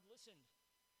would not have listened.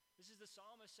 This is the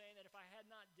psalmist saying that if I had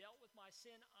not dealt with my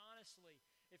sin honestly,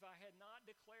 if I had not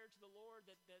declared to the Lord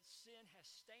that sin has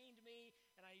stained me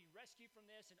and I need rescue from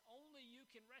this, and only you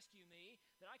can rescue me,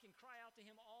 that I can cry out to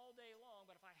Him all day long.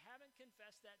 But if I haven't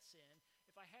confessed that sin,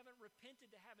 if I haven't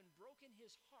repented to having broken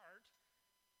His heart,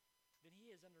 then He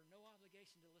is under no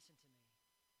obligation to listen to me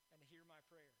and to hear my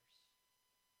prayers.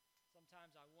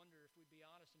 Sometimes I wonder if we'd be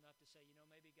honest enough to say,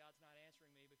 maybe God's not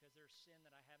answering me because there's sin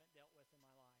that I haven't dealt with in my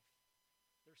life.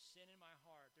 There's sin in my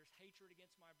heart. There's hatred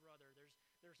against my brother.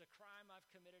 There's a crime I've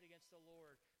committed against the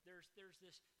Lord. There's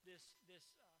this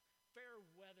fair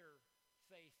weather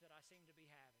faith that I seem to be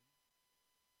having.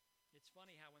 It's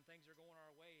funny how when things are going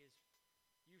our way is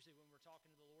usually when we're talking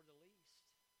to the Lord the least.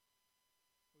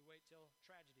 We wait till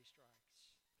tragedy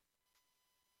strikes.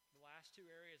 The last two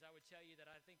areas I would tell you that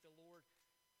I think the Lord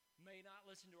may not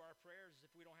listen to our prayers if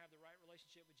we don't have the right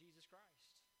relationship with Jesus Christ.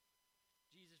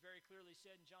 Jesus very clearly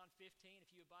said in John 15,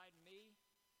 if you abide in me,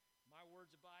 my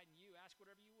words abide in you, ask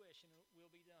whatever you wish and it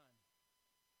will be done.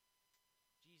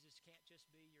 Jesus can't just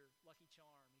be your lucky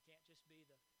charm. He can't just be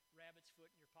the rabbit's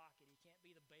foot in your pocket. He can't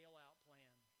be the bailout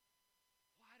plan.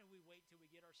 Why do we wait till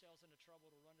we get ourselves into trouble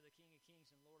to run to the King of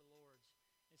Kings and Lord of Lords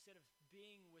instead of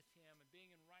being with Him and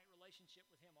being in right relationship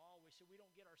with Him always, so we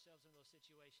don't get ourselves in those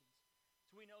situations?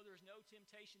 So we know there's no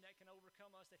temptation that can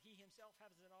overcome us that He Himself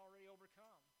hasn't already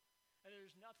overcome. And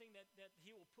there's nothing that He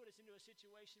will put us into a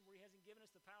situation where He hasn't given us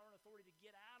the power and authority to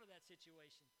get out of that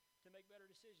situation, to make better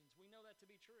decisions. We know that to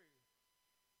be true.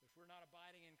 But if we're not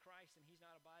abiding in Christ and He's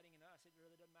not abiding in us, it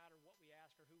really doesn't matter what we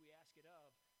ask or who we ask it of.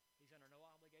 He's under no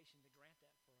obligation to grant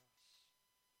that for us.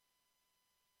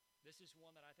 This is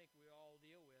one that I think we all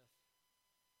deal with.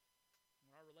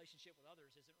 When our relationship with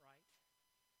others isn't right,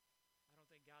 I don't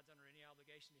think God's under any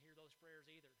obligation to hear those prayers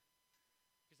either.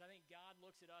 Because I think God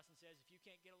looks at us and says, if you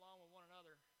can't get along with one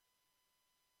another,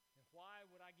 then why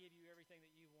would I give you everything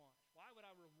that you want? Why would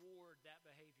I reward that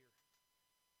behavior?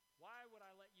 Why would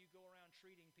I let you go around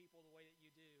treating people the way that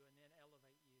you do and then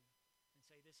elevate you and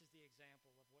say, this is the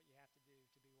example of what you have to do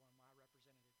to be one of my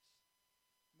representatives?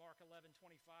 Mark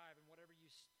 11:25, and whenever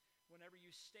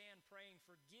you stand praying,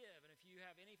 forgive, and if you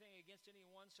have anything against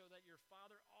anyone, so that your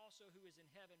Father also who is in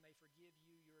heaven may forgive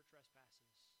you your trespasses.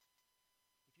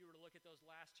 If you were to look at those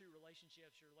last two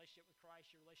relationships, your relationship with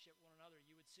Christ, your relationship with one another,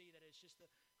 you would see that it's just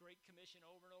the Great Commission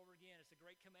over and over again. It's the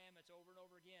Great Commandments over and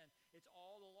over again. It's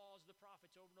all the laws of the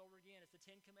prophets over and over again. It's the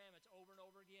 10 Commandments over and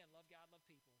over again. Love God, love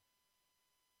people.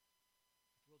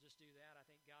 If we'll just do that, I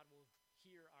think God will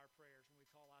hear our prayers when we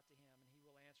call out to Him, and He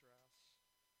will answer us.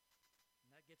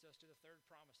 And that gets us to the third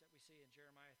promise that we see in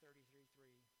Jeremiah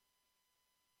 33:3.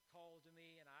 Call to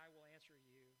me, and I will answer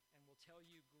you, and will tell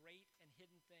you great and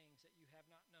hidden things that you have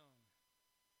not known.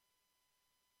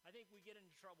 I think we get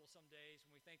into trouble some days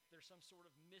when we think there's some sort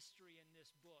of mystery in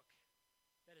this book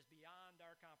that is beyond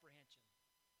our comprehension.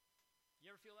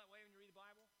 You ever feel that way when you read the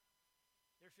Bible?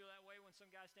 You ever feel that way when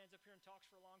some guy stands up here and talks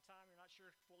for a long time, you're not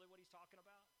sure fully what he's talking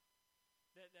about?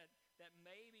 That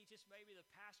maybe, just maybe, the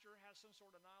pastor has some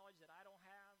sort of knowledge that I don't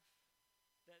have,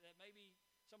 that maybe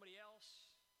somebody else.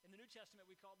 In the New Testament,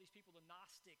 we called these people the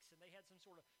Gnostics, and they had some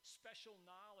sort of special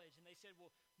knowledge, and they said,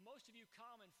 well, most of you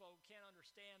common folk can't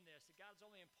understand this, that God's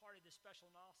only imparted this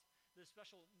special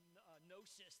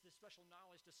gnosis, this special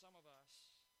knowledge to some of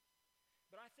us.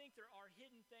 But I think there are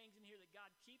hidden things in here that God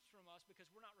keeps from us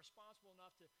because we're not responsible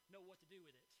enough to know what to do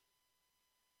with it.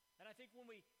 And I think when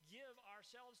we give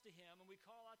ourselves to Him and we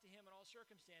call out to Him in all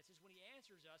circumstances, when He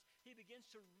answers us, He begins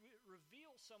to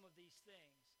reveal some of these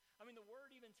things. I mean, the Word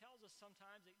even tells us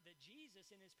sometimes that Jesus,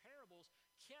 in His parables,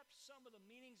 kept some of the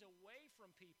meanings away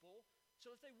from people so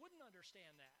that they wouldn't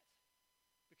understand that.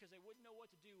 because they wouldn't know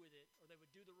what to do with it, or they would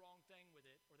do the wrong thing with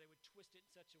it, or they would twist it in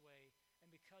such a way,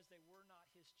 and because they were not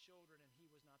his children and he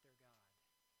was not their God.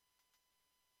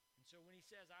 And so when he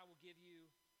says, I will give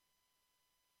you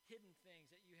hidden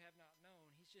things that you have not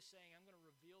known, he's just saying, I'm going to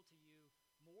reveal to you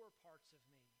more parts of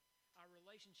me. Our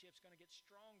relationship's going to get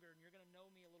stronger, and you're going to know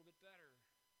me a little bit better.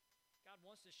 God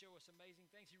wants to show us amazing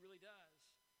things. He really does.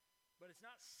 But it's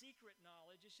not secret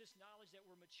knowledge. It's just knowledge that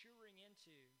we're maturing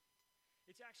into.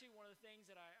 It's actually one of the things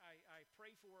that I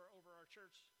pray for over our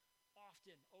church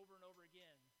often, over and over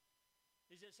again,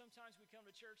 is that sometimes we come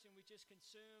to church and we just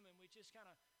consume and we just kind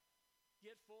of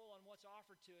get full on what's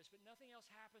offered to us, but nothing else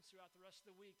happens throughout the rest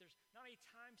of the week. There's not any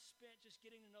time spent just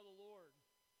getting to know the Lord.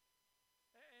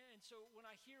 And so when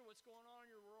I hear what's going on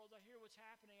in your world, I hear what's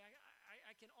happening,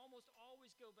 I can almost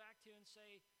always go back to and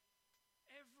say,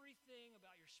 everything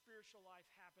about your spiritual life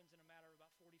happens in a matter of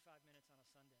about 45 minutes on a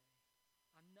Sunday.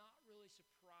 I'm not really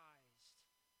surprised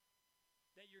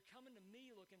that you're coming to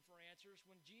me looking for answers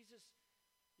when Jesus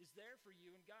is there for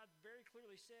you, and God very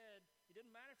clearly said, it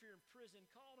doesn't matter if you're in prison,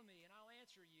 call to me and I'll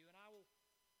answer you and I will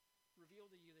reveal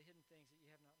to you the hidden things that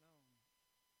you have not known.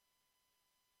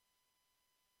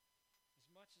 As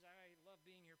much as I love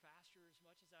being your pastor, as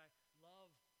much as I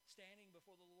love standing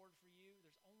before the Lord for you,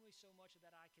 there's only so much of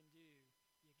that I can do.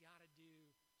 You got to do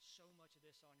so much of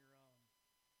this on your own.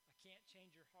 I can't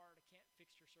change your heart. I can't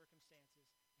fix your circumstances.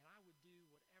 And I would do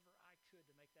whatever I could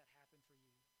to make that happen for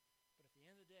you. But at the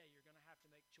end of the day, you're going to have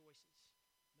to make choices.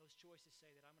 And those choices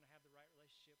say that I'm going to have the right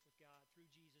relationship with God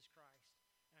through Jesus Christ.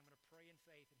 And I'm going to pray in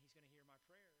faith, and he's going to hear my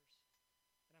prayers.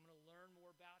 And I'm going to learn more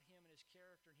about him and his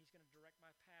character, and he's going to direct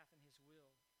my path and his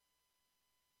will.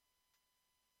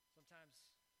 Sometimes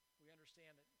we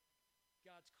understand that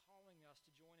God's calling us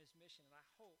to join his mission, and I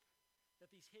hope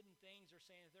that these hidden things are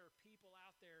saying that there are people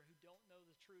out there who don't know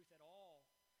the truth at all,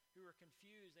 who are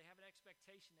confused. They have an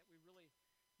expectation that we really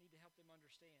need to help them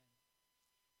understand.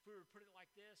 If we were to put it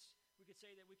like this, we could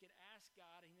say that we could ask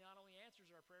God, and he not only answers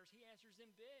our prayers, he answers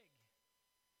them big.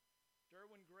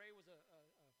 Derwin Gray was a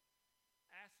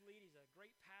athlete. He's a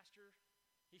great pastor.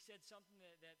 He said something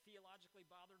that theologically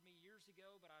bothered me years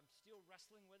ago, but I'm still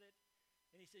wrestling with it.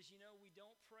 And he says, we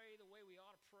don't pray the way we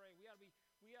ought to pray. We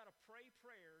ought to pray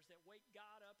prayers that wake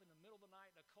God up in the middle of the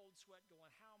night in a cold sweat going,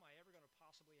 how am I ever going to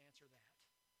possibly answer that?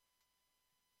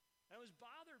 And I was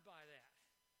bothered by that.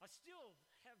 I still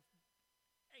have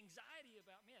anxiety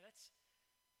about,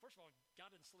 first of all,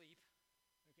 God didn't sleep,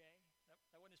 okay? That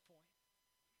wasn't his point.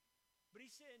 But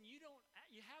he's saying, you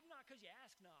have not because you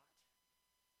ask not.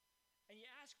 And you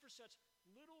ask for such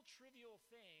little trivial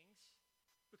things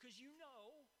because you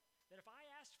know that if I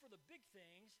ask for the big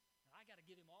things, I got to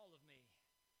give him all of me.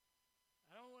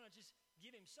 I don't want to just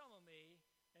give him some of me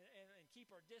and keep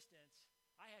our distance.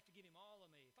 I have to give him all of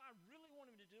me. If I really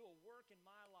want him to do a work in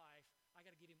my life, I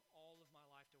got to give him all of my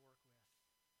life to work with.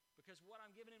 Because what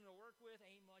I'm giving him to work with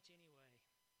ain't much anyway.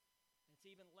 And it's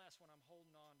even less when I'm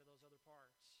holding on to those other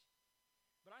parts.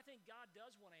 But I think God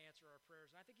does want to answer our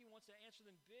prayers, and I think he wants to answer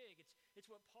them big. It's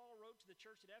what Paul wrote to the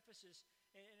church at Ephesus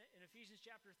in Ephesians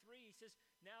chapter 3. He says,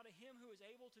 now to him who is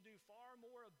able to do far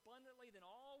more abundantly than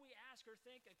all we ask or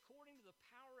think, according to the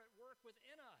power at work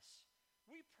within us.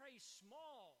 We pray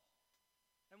small,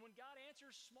 and when God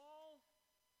answers small,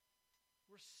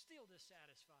 we're still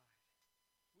dissatisfied.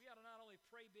 We ought to not only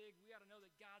pray big, we ought to know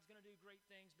that God's going to do great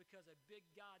things because a big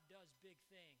God does big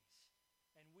things.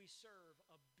 And we serve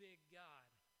a big God.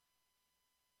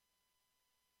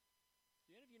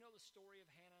 Do any of you know the story of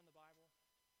Hannah in the Bible?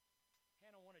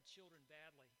 Hannah wanted children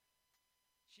badly.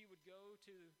 She would go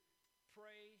to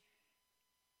pray.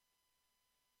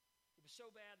 It was so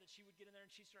bad that she would get in there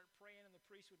and she'd start praying, and the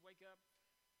priest would wake up,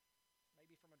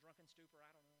 maybe from a drunken stupor,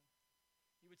 I don't know.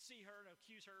 You would see her and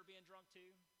accuse her of being drunk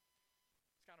too.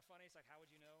 It's kind of funny. It's like, how would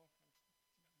you know?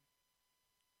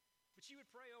 But she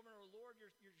would pray over her, Lord,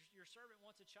 your servant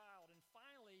wants a child. And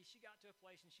finally, she got to a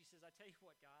place and she says, I tell you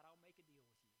what, God, I'll make a deal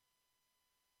with you.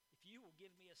 If you will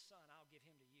give me a son, I'll give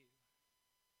him to you.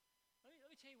 Let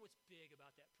me tell you what's big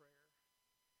about that prayer.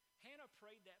 Hannah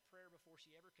prayed that prayer before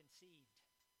she ever conceived,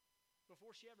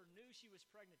 before she ever knew she was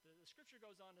pregnant. The scripture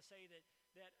goes on to say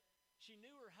that she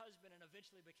knew her husband and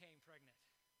eventually became pregnant.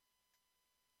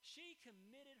 She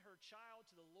committed her child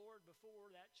to the Lord before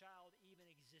that child even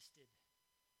existed.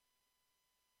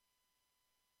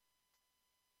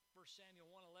 1 Samuel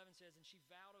 1:11 says, and she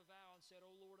vowed a vow and said, O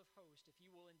Lord of hosts, if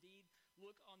you will indeed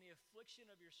look on the affliction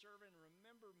of your servant and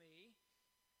remember me,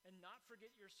 and not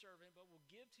forget your servant, but will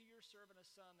give to your servant a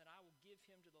son, that I will give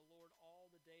him to the Lord all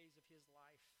the days of his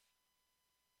life.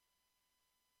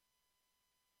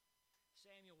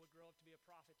 Samuel would grow up to be a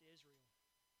prophet to Israel.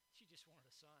 She just wanted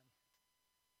a son.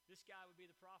 This guy would be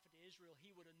the prophet to Israel.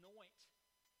 He would anoint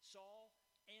Saul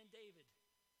and David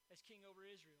as king over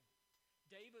Israel.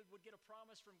 David would get a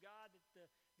promise from God that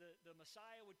the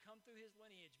Messiah would come through his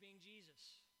lineage, being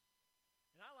Jesus.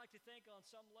 And I like to think on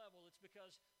some level it's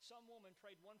because some woman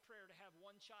prayed one prayer to have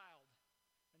one child.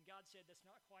 And God said, that's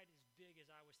not quite as big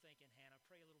as I was thinking, Hannah.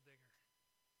 Pray a little bigger.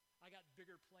 I got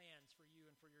bigger plans for you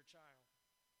and for your child.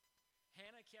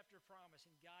 Hannah kept her promise,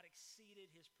 and God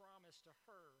exceeded his promise to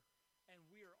her. And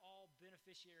we are all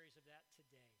beneficiaries of that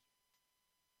today.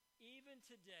 Even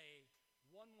today,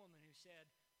 one woman who said,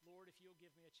 Lord, if you'll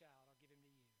give me a child, I'll give him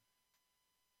to you.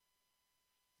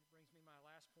 That brings me to my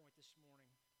last point this morning,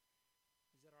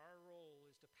 is that our role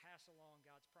is to pass along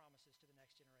God's promises to the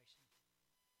next generation.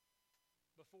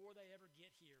 Before they ever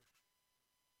get here,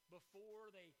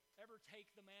 before they ever take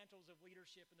the mantles of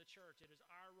leadership in the church, it is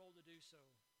our role to do so.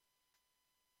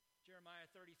 Jeremiah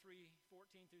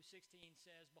 33:14-16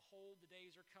 says, Behold, the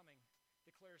days are coming,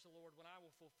 declares the Lord, when I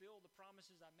will fulfill the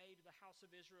promises I made to the house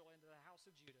of Israel and to the house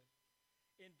of Judah.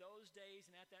 In those days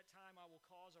and at that time I will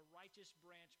cause a righteous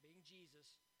branch, being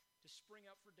Jesus, to spring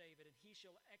up for David, and he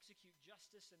shall execute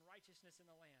justice and righteousness in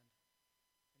the land.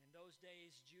 And in those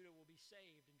days Judah will be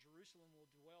saved, and Jerusalem will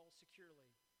dwell securely.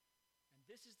 And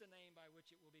this is the name by which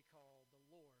it will be called, the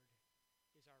Lord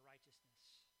is our righteousness.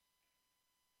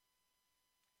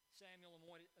 Samuel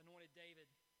anointed David.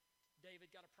 David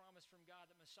got a promise from God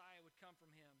that Messiah would come from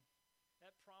him.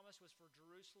 That promise was for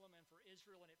Jerusalem and for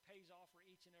Israel, and it pays off for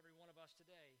each and every one of us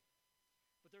today.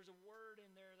 But there's a word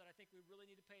in there that I think we really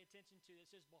need to pay attention to that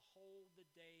says, Behold, the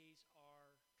days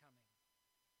are coming.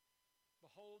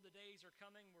 Behold, the days are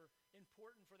coming were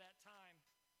important for that time,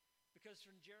 because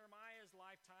from Jeremiah's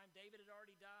lifetime, David had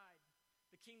already died.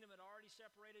 The kingdom had already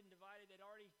separated and divided. They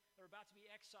were about to be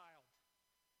exiled.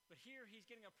 But here he's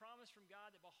getting a promise from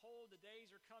God that, behold, the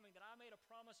days are coming, that I made a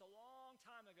promise a long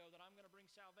time ago that I'm going to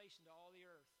bring salvation to all the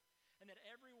earth. And that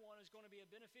everyone is going to be a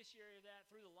beneficiary of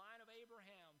that through the line of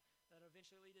Abraham that will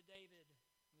eventually lead to David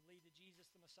and lead to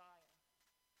Jesus the Messiah.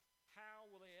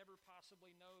 How will they ever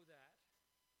possibly know that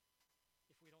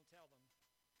if we don't tell them?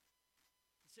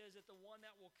 It says that the one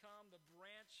that will come, the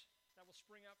branch that will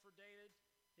spring up for David,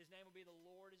 his name will be the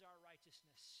Lord is our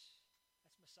righteousness.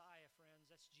 That's Messiah, friends.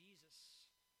 That's Jesus.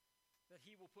 That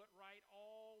he will put right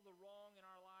all the wrong in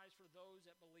our lives for those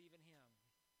that believe in him.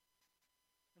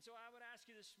 And so I would ask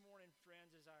you this morning,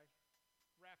 friends, as I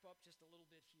wrap up just a little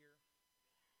bit here,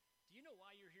 do you know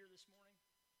why you're here this morning?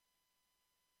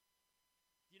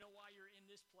 Do you know why you're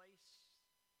in this place?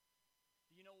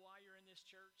 Do you know why you're in this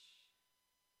church?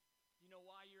 Do you know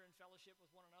why you're in fellowship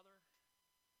with one another?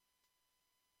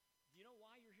 Do you know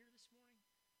why you're here this morning?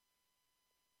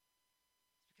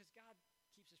 It's because God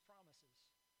keeps his promises.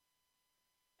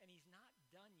 And he's not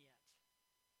done yet.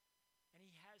 And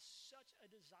he has such a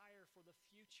desire for the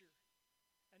future.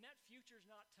 And that future is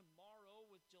not tomorrow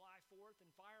with July 4th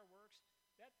and fireworks.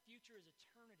 That future is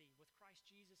eternity with Christ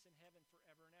Jesus in heaven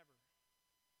forever and ever.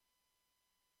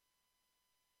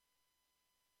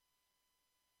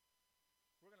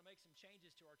 We're going to make some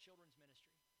changes to our children's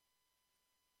ministry.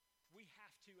 We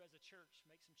have to, as a church,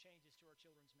 make some changes to our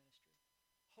children's ministry.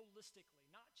 Holistically,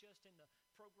 not just in the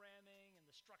programming and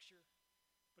the structure,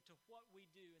 but to what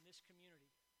we do in this community.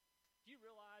 Do you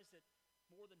realize that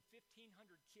more than 1,500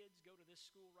 kids go to this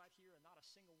school right here and not a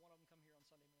single one of them come here on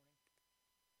Sunday morning?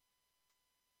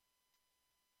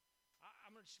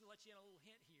 I'm just going to let you in a little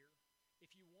hint here.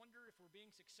 If you wonder if we're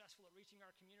being successful at reaching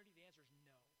our community, the answer is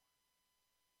no.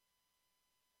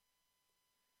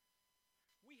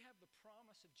 We have the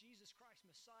promise of Jesus Christ,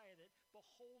 Messiah, that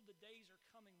behold, the days are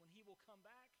coming when he will come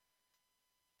back.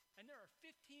 And there are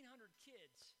 1,500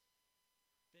 kids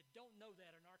that don't know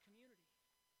that in our community.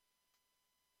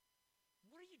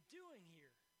 What are you doing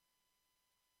here?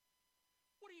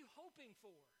 What are you hoping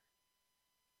for?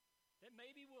 That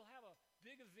maybe we'll have a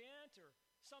big event or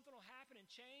something will happen and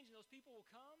change and those people will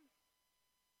come?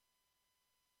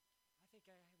 I think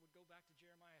I would go back to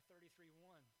Jeremiah 33:1.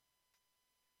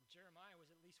 Jeremiah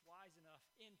was at least wise enough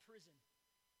in prison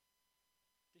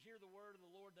to hear the word of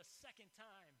the Lord the second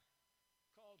time.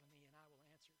 Call to me and I will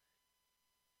answer.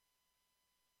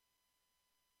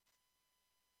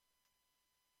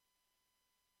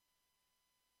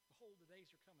 Behold, the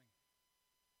days are coming.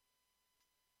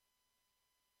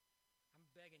 I'm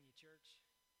begging you, church.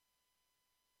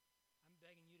 I'm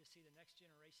begging you to see the next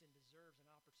generation deserves an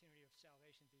opportunity of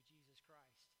salvation through Jesus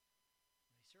Christ.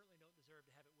 And they certainly don't deserve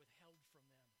to have it withheld from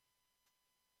them.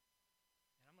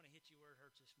 And I'm going to hit you where it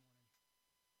hurts this morning.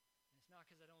 And it's not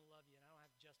because I don't love you, and I don't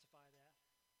have to justify that.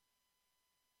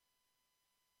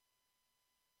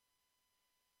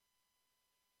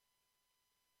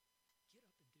 Get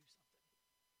up and do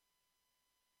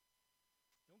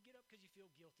because you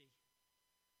feel guilty.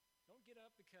 Don't get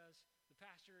up because the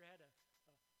pastor had a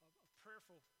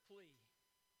prayerful plea.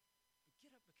 But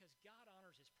get up because God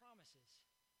honors his promises.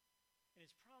 And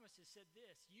his promises said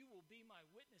this: you will be my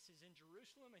witnesses in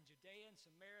Jerusalem and Judea and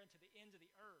Samaria and to the ends of the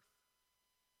earth.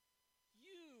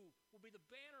 You will be the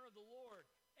banner of the Lord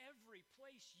every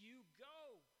place you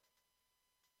go.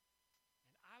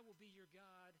 And I will be your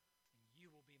God, and you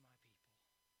will be my people.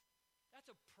 That's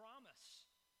a promise.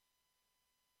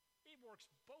 It works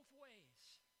both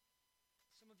ways.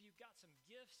 Some of you got some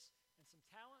gifts and some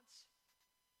talents.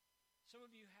 Some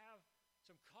of you have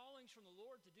some callings from the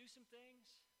Lord to do some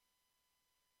things.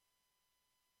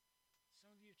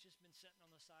 Some of you have just been sitting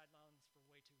on the sidelines for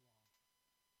way too long.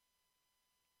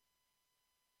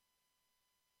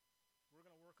 We're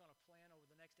going to work on a plan over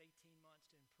the next 18 months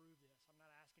to improve this. I'm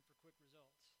not asking for quick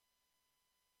results.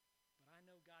 But I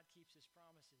know God keeps his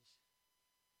promises.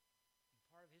 And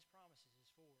part of his promises is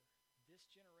for this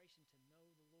generation to know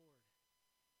the Lord.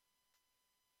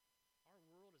 Our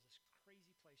world is a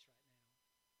crazy place right now.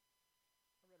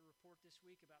 I read a report this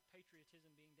week about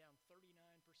patriotism being down 39%.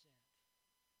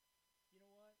 You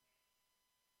know what?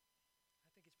 I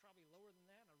think it's probably lower than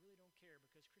that, and I really don't care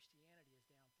because Christianity is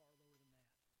down far lower than that.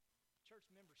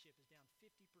 Church membership is down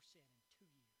 50% in 2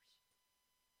 years.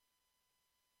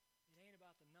 It ain't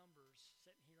about the numbers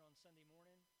sitting here on Sunday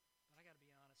morning, but I got to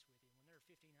be honest with you. When there are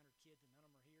 1,500 kids and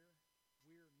none of them are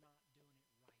here, we're not doing it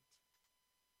right.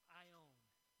 I own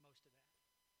most of that.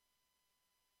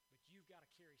 But you've got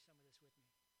to carry some of this with me.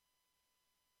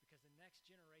 Because the next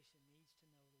generation needs to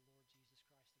know the Lord Jesus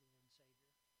Christ, their Lord and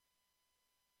Savior.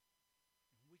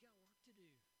 And we got work to do.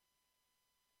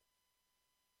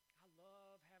 I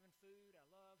love having food. I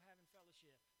love having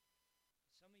fellowship.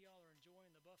 Some of y'all are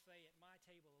enjoying the buffet at my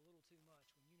table a little too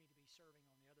much when you need to be serving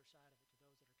on the other side of it to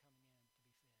those that are coming in to be fed.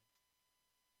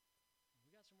 And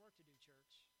we got some work to do,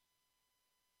 church.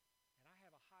 And I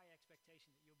have a high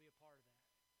expectation that you'll be a part of that.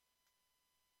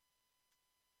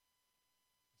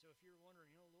 And so if you're wondering,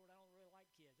 Lord, I don't really like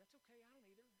kids. That's okay, I don't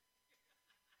either.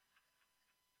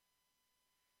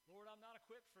 Lord, I'm not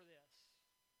equipped for this.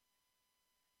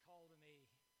 Call to me,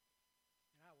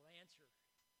 and I will answer.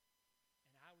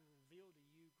 And I will reveal to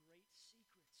you great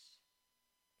secrets.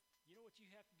 You know what you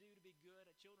have to do to be good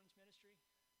at children's ministry?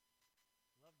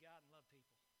 Love God and love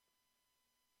people.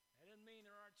 That doesn't mean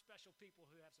there aren't special people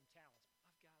who have some talents.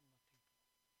 Love God and love people.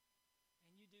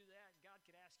 And you do that, God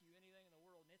could ask you anything in the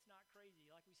world, and it's not crazy.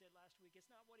 Like we said last week,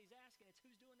 it's not what he's asking, it's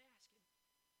who's doing the asking.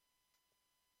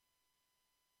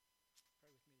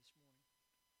 Pray with me this morning.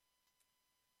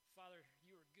 Father,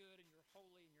 you are good and you're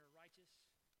holy and you're righteous.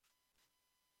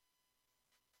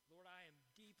 Lord, I am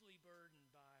deeply burdened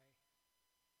by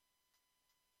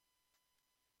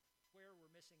where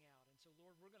we're missing out. And so,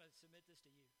 Lord, we're going to submit this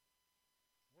to you.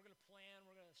 We're going to plan,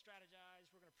 we're going to strategize,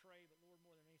 we're going to pray, but Lord,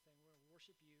 more than anything, we're going to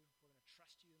worship you, we're going to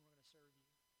trust you, and we're going to serve you.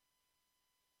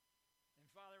 And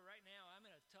Father, right now, I'm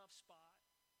in a tough spot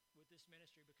with this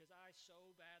ministry because I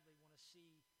so badly want to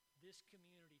see this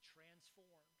community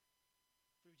transformed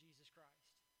through Jesus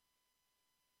Christ.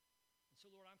 And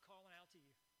so, Lord, I'm calling out to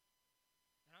you.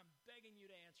 And I'm begging you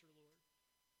to answer, Lord,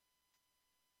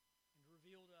 and to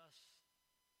reveal to us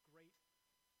great,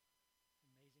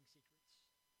 amazing secrets.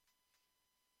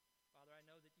 Father, I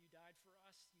know that you died for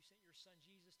us. You sent your son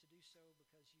Jesus to do so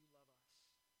because you love us.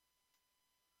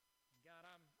 And God,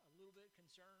 I'm a little bit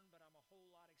concerned, but I'm a whole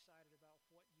lot excited about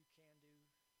what you can do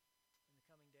in the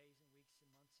coming days and weeks and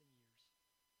months and years.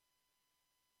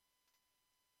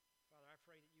 Father, I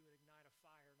pray that you would ignite a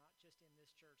fire, not just in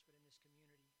this church, but in this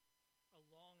community, a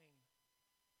longing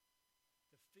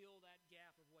to fill that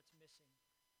gap of what's missing.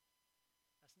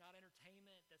 That's not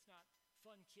entertainment. That's not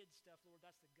fun kid stuff, Lord.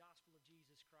 That's the gospel of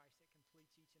Jesus Christ that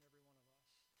completes each and every one of us.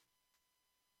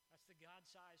 That's the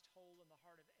God-sized hole in the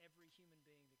heart of every human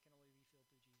being that can only be filled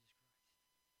through Jesus Christ.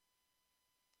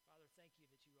 Father, thank you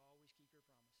that you always keep your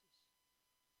promises.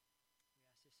 We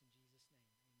ask this in Jesus' name.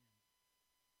 Amen.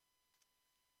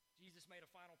 Jesus made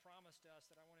a final promise to us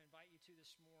that I want to invite you to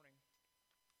this morning.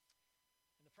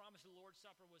 And the promise of the Lord's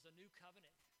Supper was a new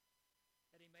covenant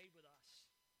that he made with us.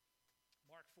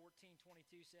 Mark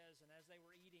 14:22 says, "And as they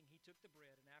were eating, he took the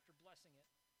bread, and after blessing it,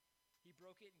 he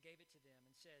broke it and gave it to them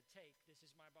and said, 'Take, this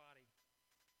is my body.'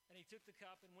 And he took the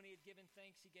cup, and when he had given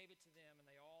thanks, he gave it to them, and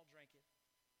they all drank it.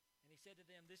 And he said to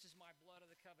them, 'This is my blood of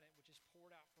the covenant, which is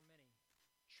poured out for many.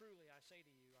 Truly, I say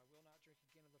to you, I will not drink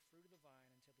again of the fruit of the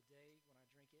vine until the day when I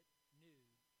drink it new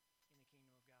in the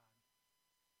kingdom of God.'"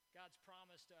 God's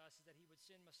promise to us is that he would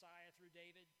send Messiah through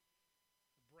David.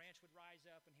 The branch would rise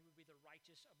up, and he would be the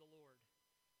righteous of the Lord.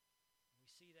 And we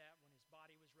see that when his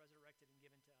body was resurrected and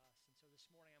given to us. And so this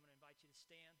morning I'm going to invite you to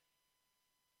stand.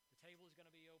 The table is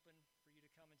going to be open for you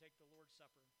to come and take the Lord's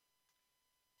Supper.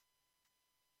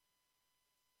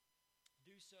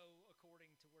 Do so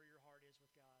according to where your heart is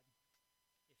with God.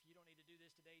 If you don't need to do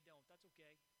this today, don't. That's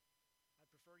okay.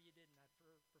 I'd prefer you didn't.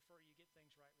 I'd prefer you get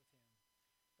things right with Him.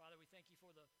 Father, we thank you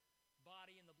for the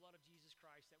body and the blood of Jesus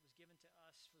Christ that was given to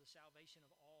us for the salvation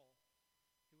of all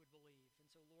who would believe. And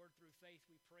so, Lord, through faith,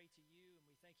 we pray to you, and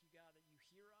we thank you, God, that you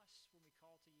hear us when we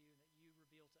call to you and that you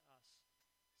reveal to us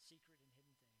secret and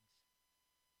hidden things.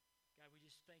 God, we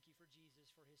just thank you for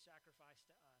Jesus, for his sacrifice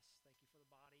to us. Thank you for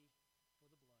the body, for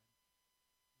the blood.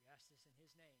 We ask this in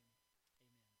his name.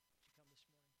 Amen. Would you come this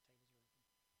morning? Tables are open.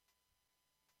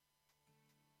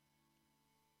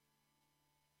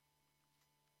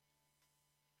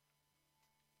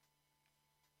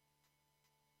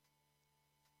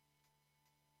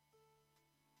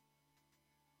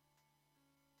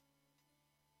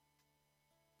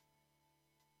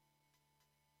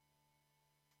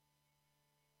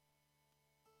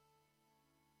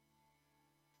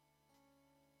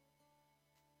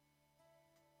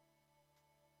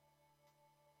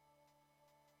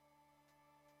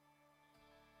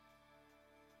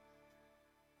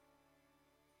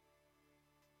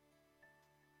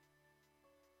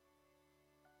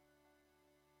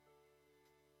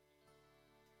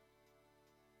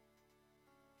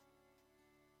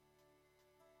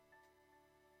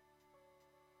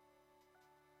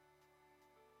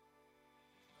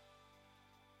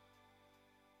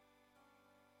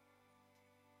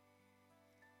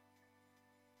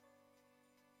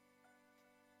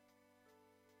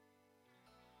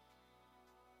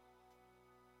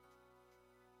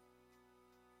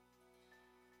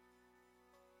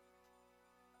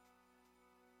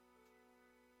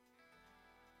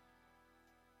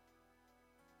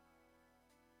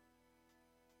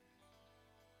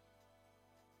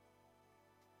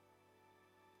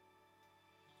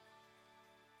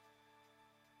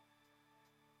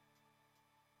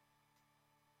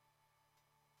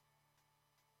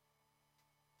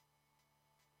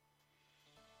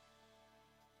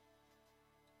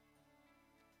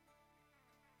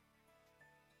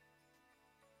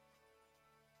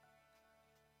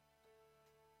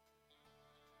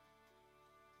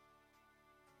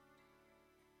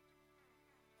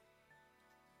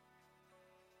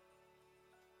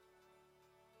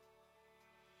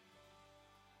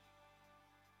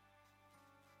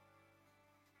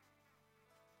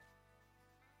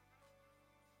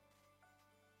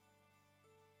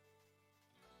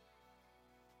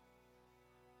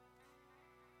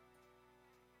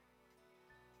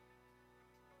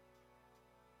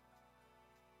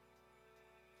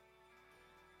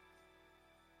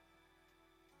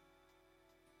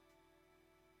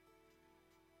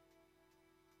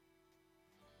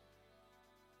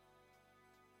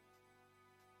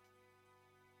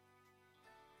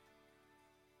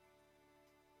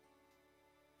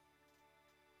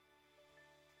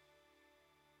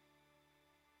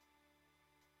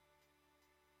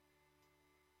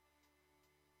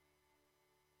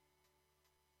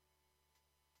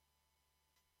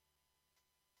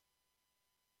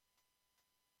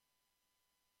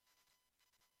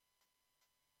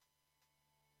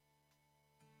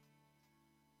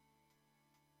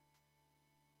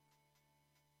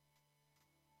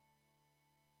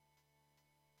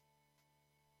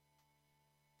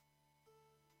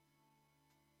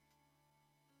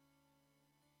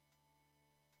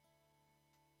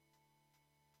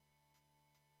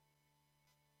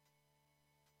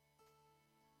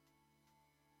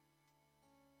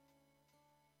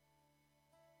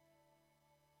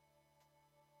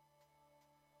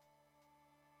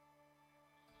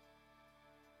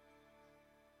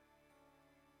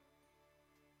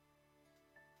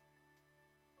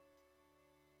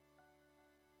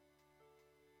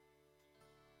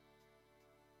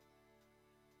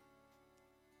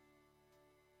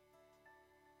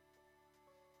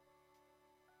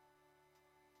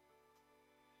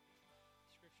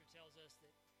 Scripture tells us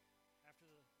that after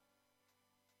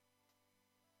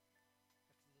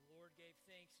the Lord gave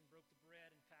thanks and broke the bread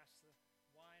and passed the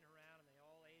wine around, and they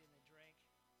all ate and they drank,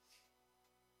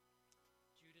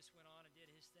 Judas went on and did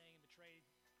his thing and betrayed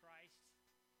Christ.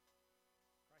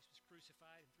 Christ was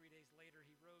crucified, and 3 days later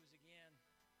he rose again.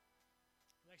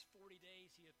 The next 40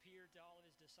 days he appeared to all of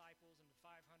his disciples and to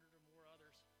 500 or more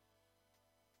others.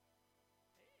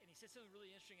 And he said something really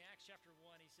interesting in Acts chapter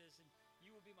 1. He says, "And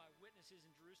you will be my witnesses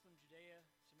in Jerusalem, Judea,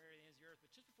 Samaria, and the ends of the earth."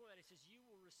 But just before that, he says, "You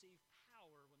will receive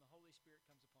power when the Holy Spirit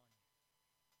comes upon you."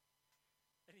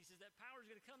 And he says that power is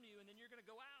going to come to you, and then you're going to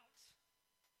go out.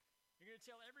 You're going to to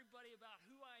tell everybody about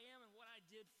who I am and what I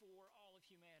did for all of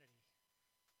humanity.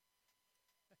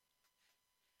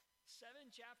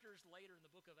 7 chapters later in the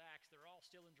book of Acts, they're all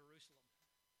still in Jerusalem.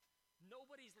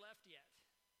 Nobody's left yet.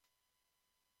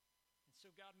 And so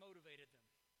God motivated them.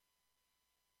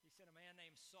 He sent a man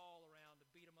named Saul around to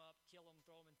beat him up, kill him,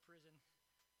 throw him in prison.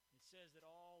 It says that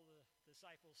all the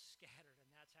disciples scattered,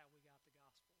 and that's how we got the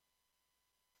gospel.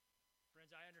 Friends,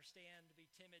 I understand to be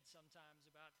timid sometimes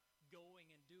about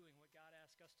going and doing what God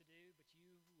asks us to do, but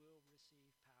you will receive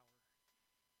power.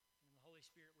 And in the Holy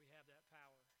Spirit, we have that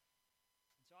power.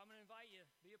 And so I'm going to invite you,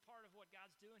 be a part of what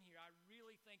God's doing here. I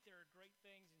really think there are great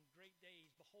things and great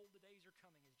days. Behold, the days are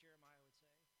coming, as Jeremiah would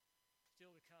say.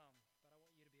 Still to come, but I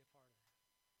want you to be a part of that.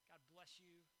 God bless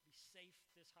you. Be safe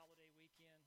this holiday weekend.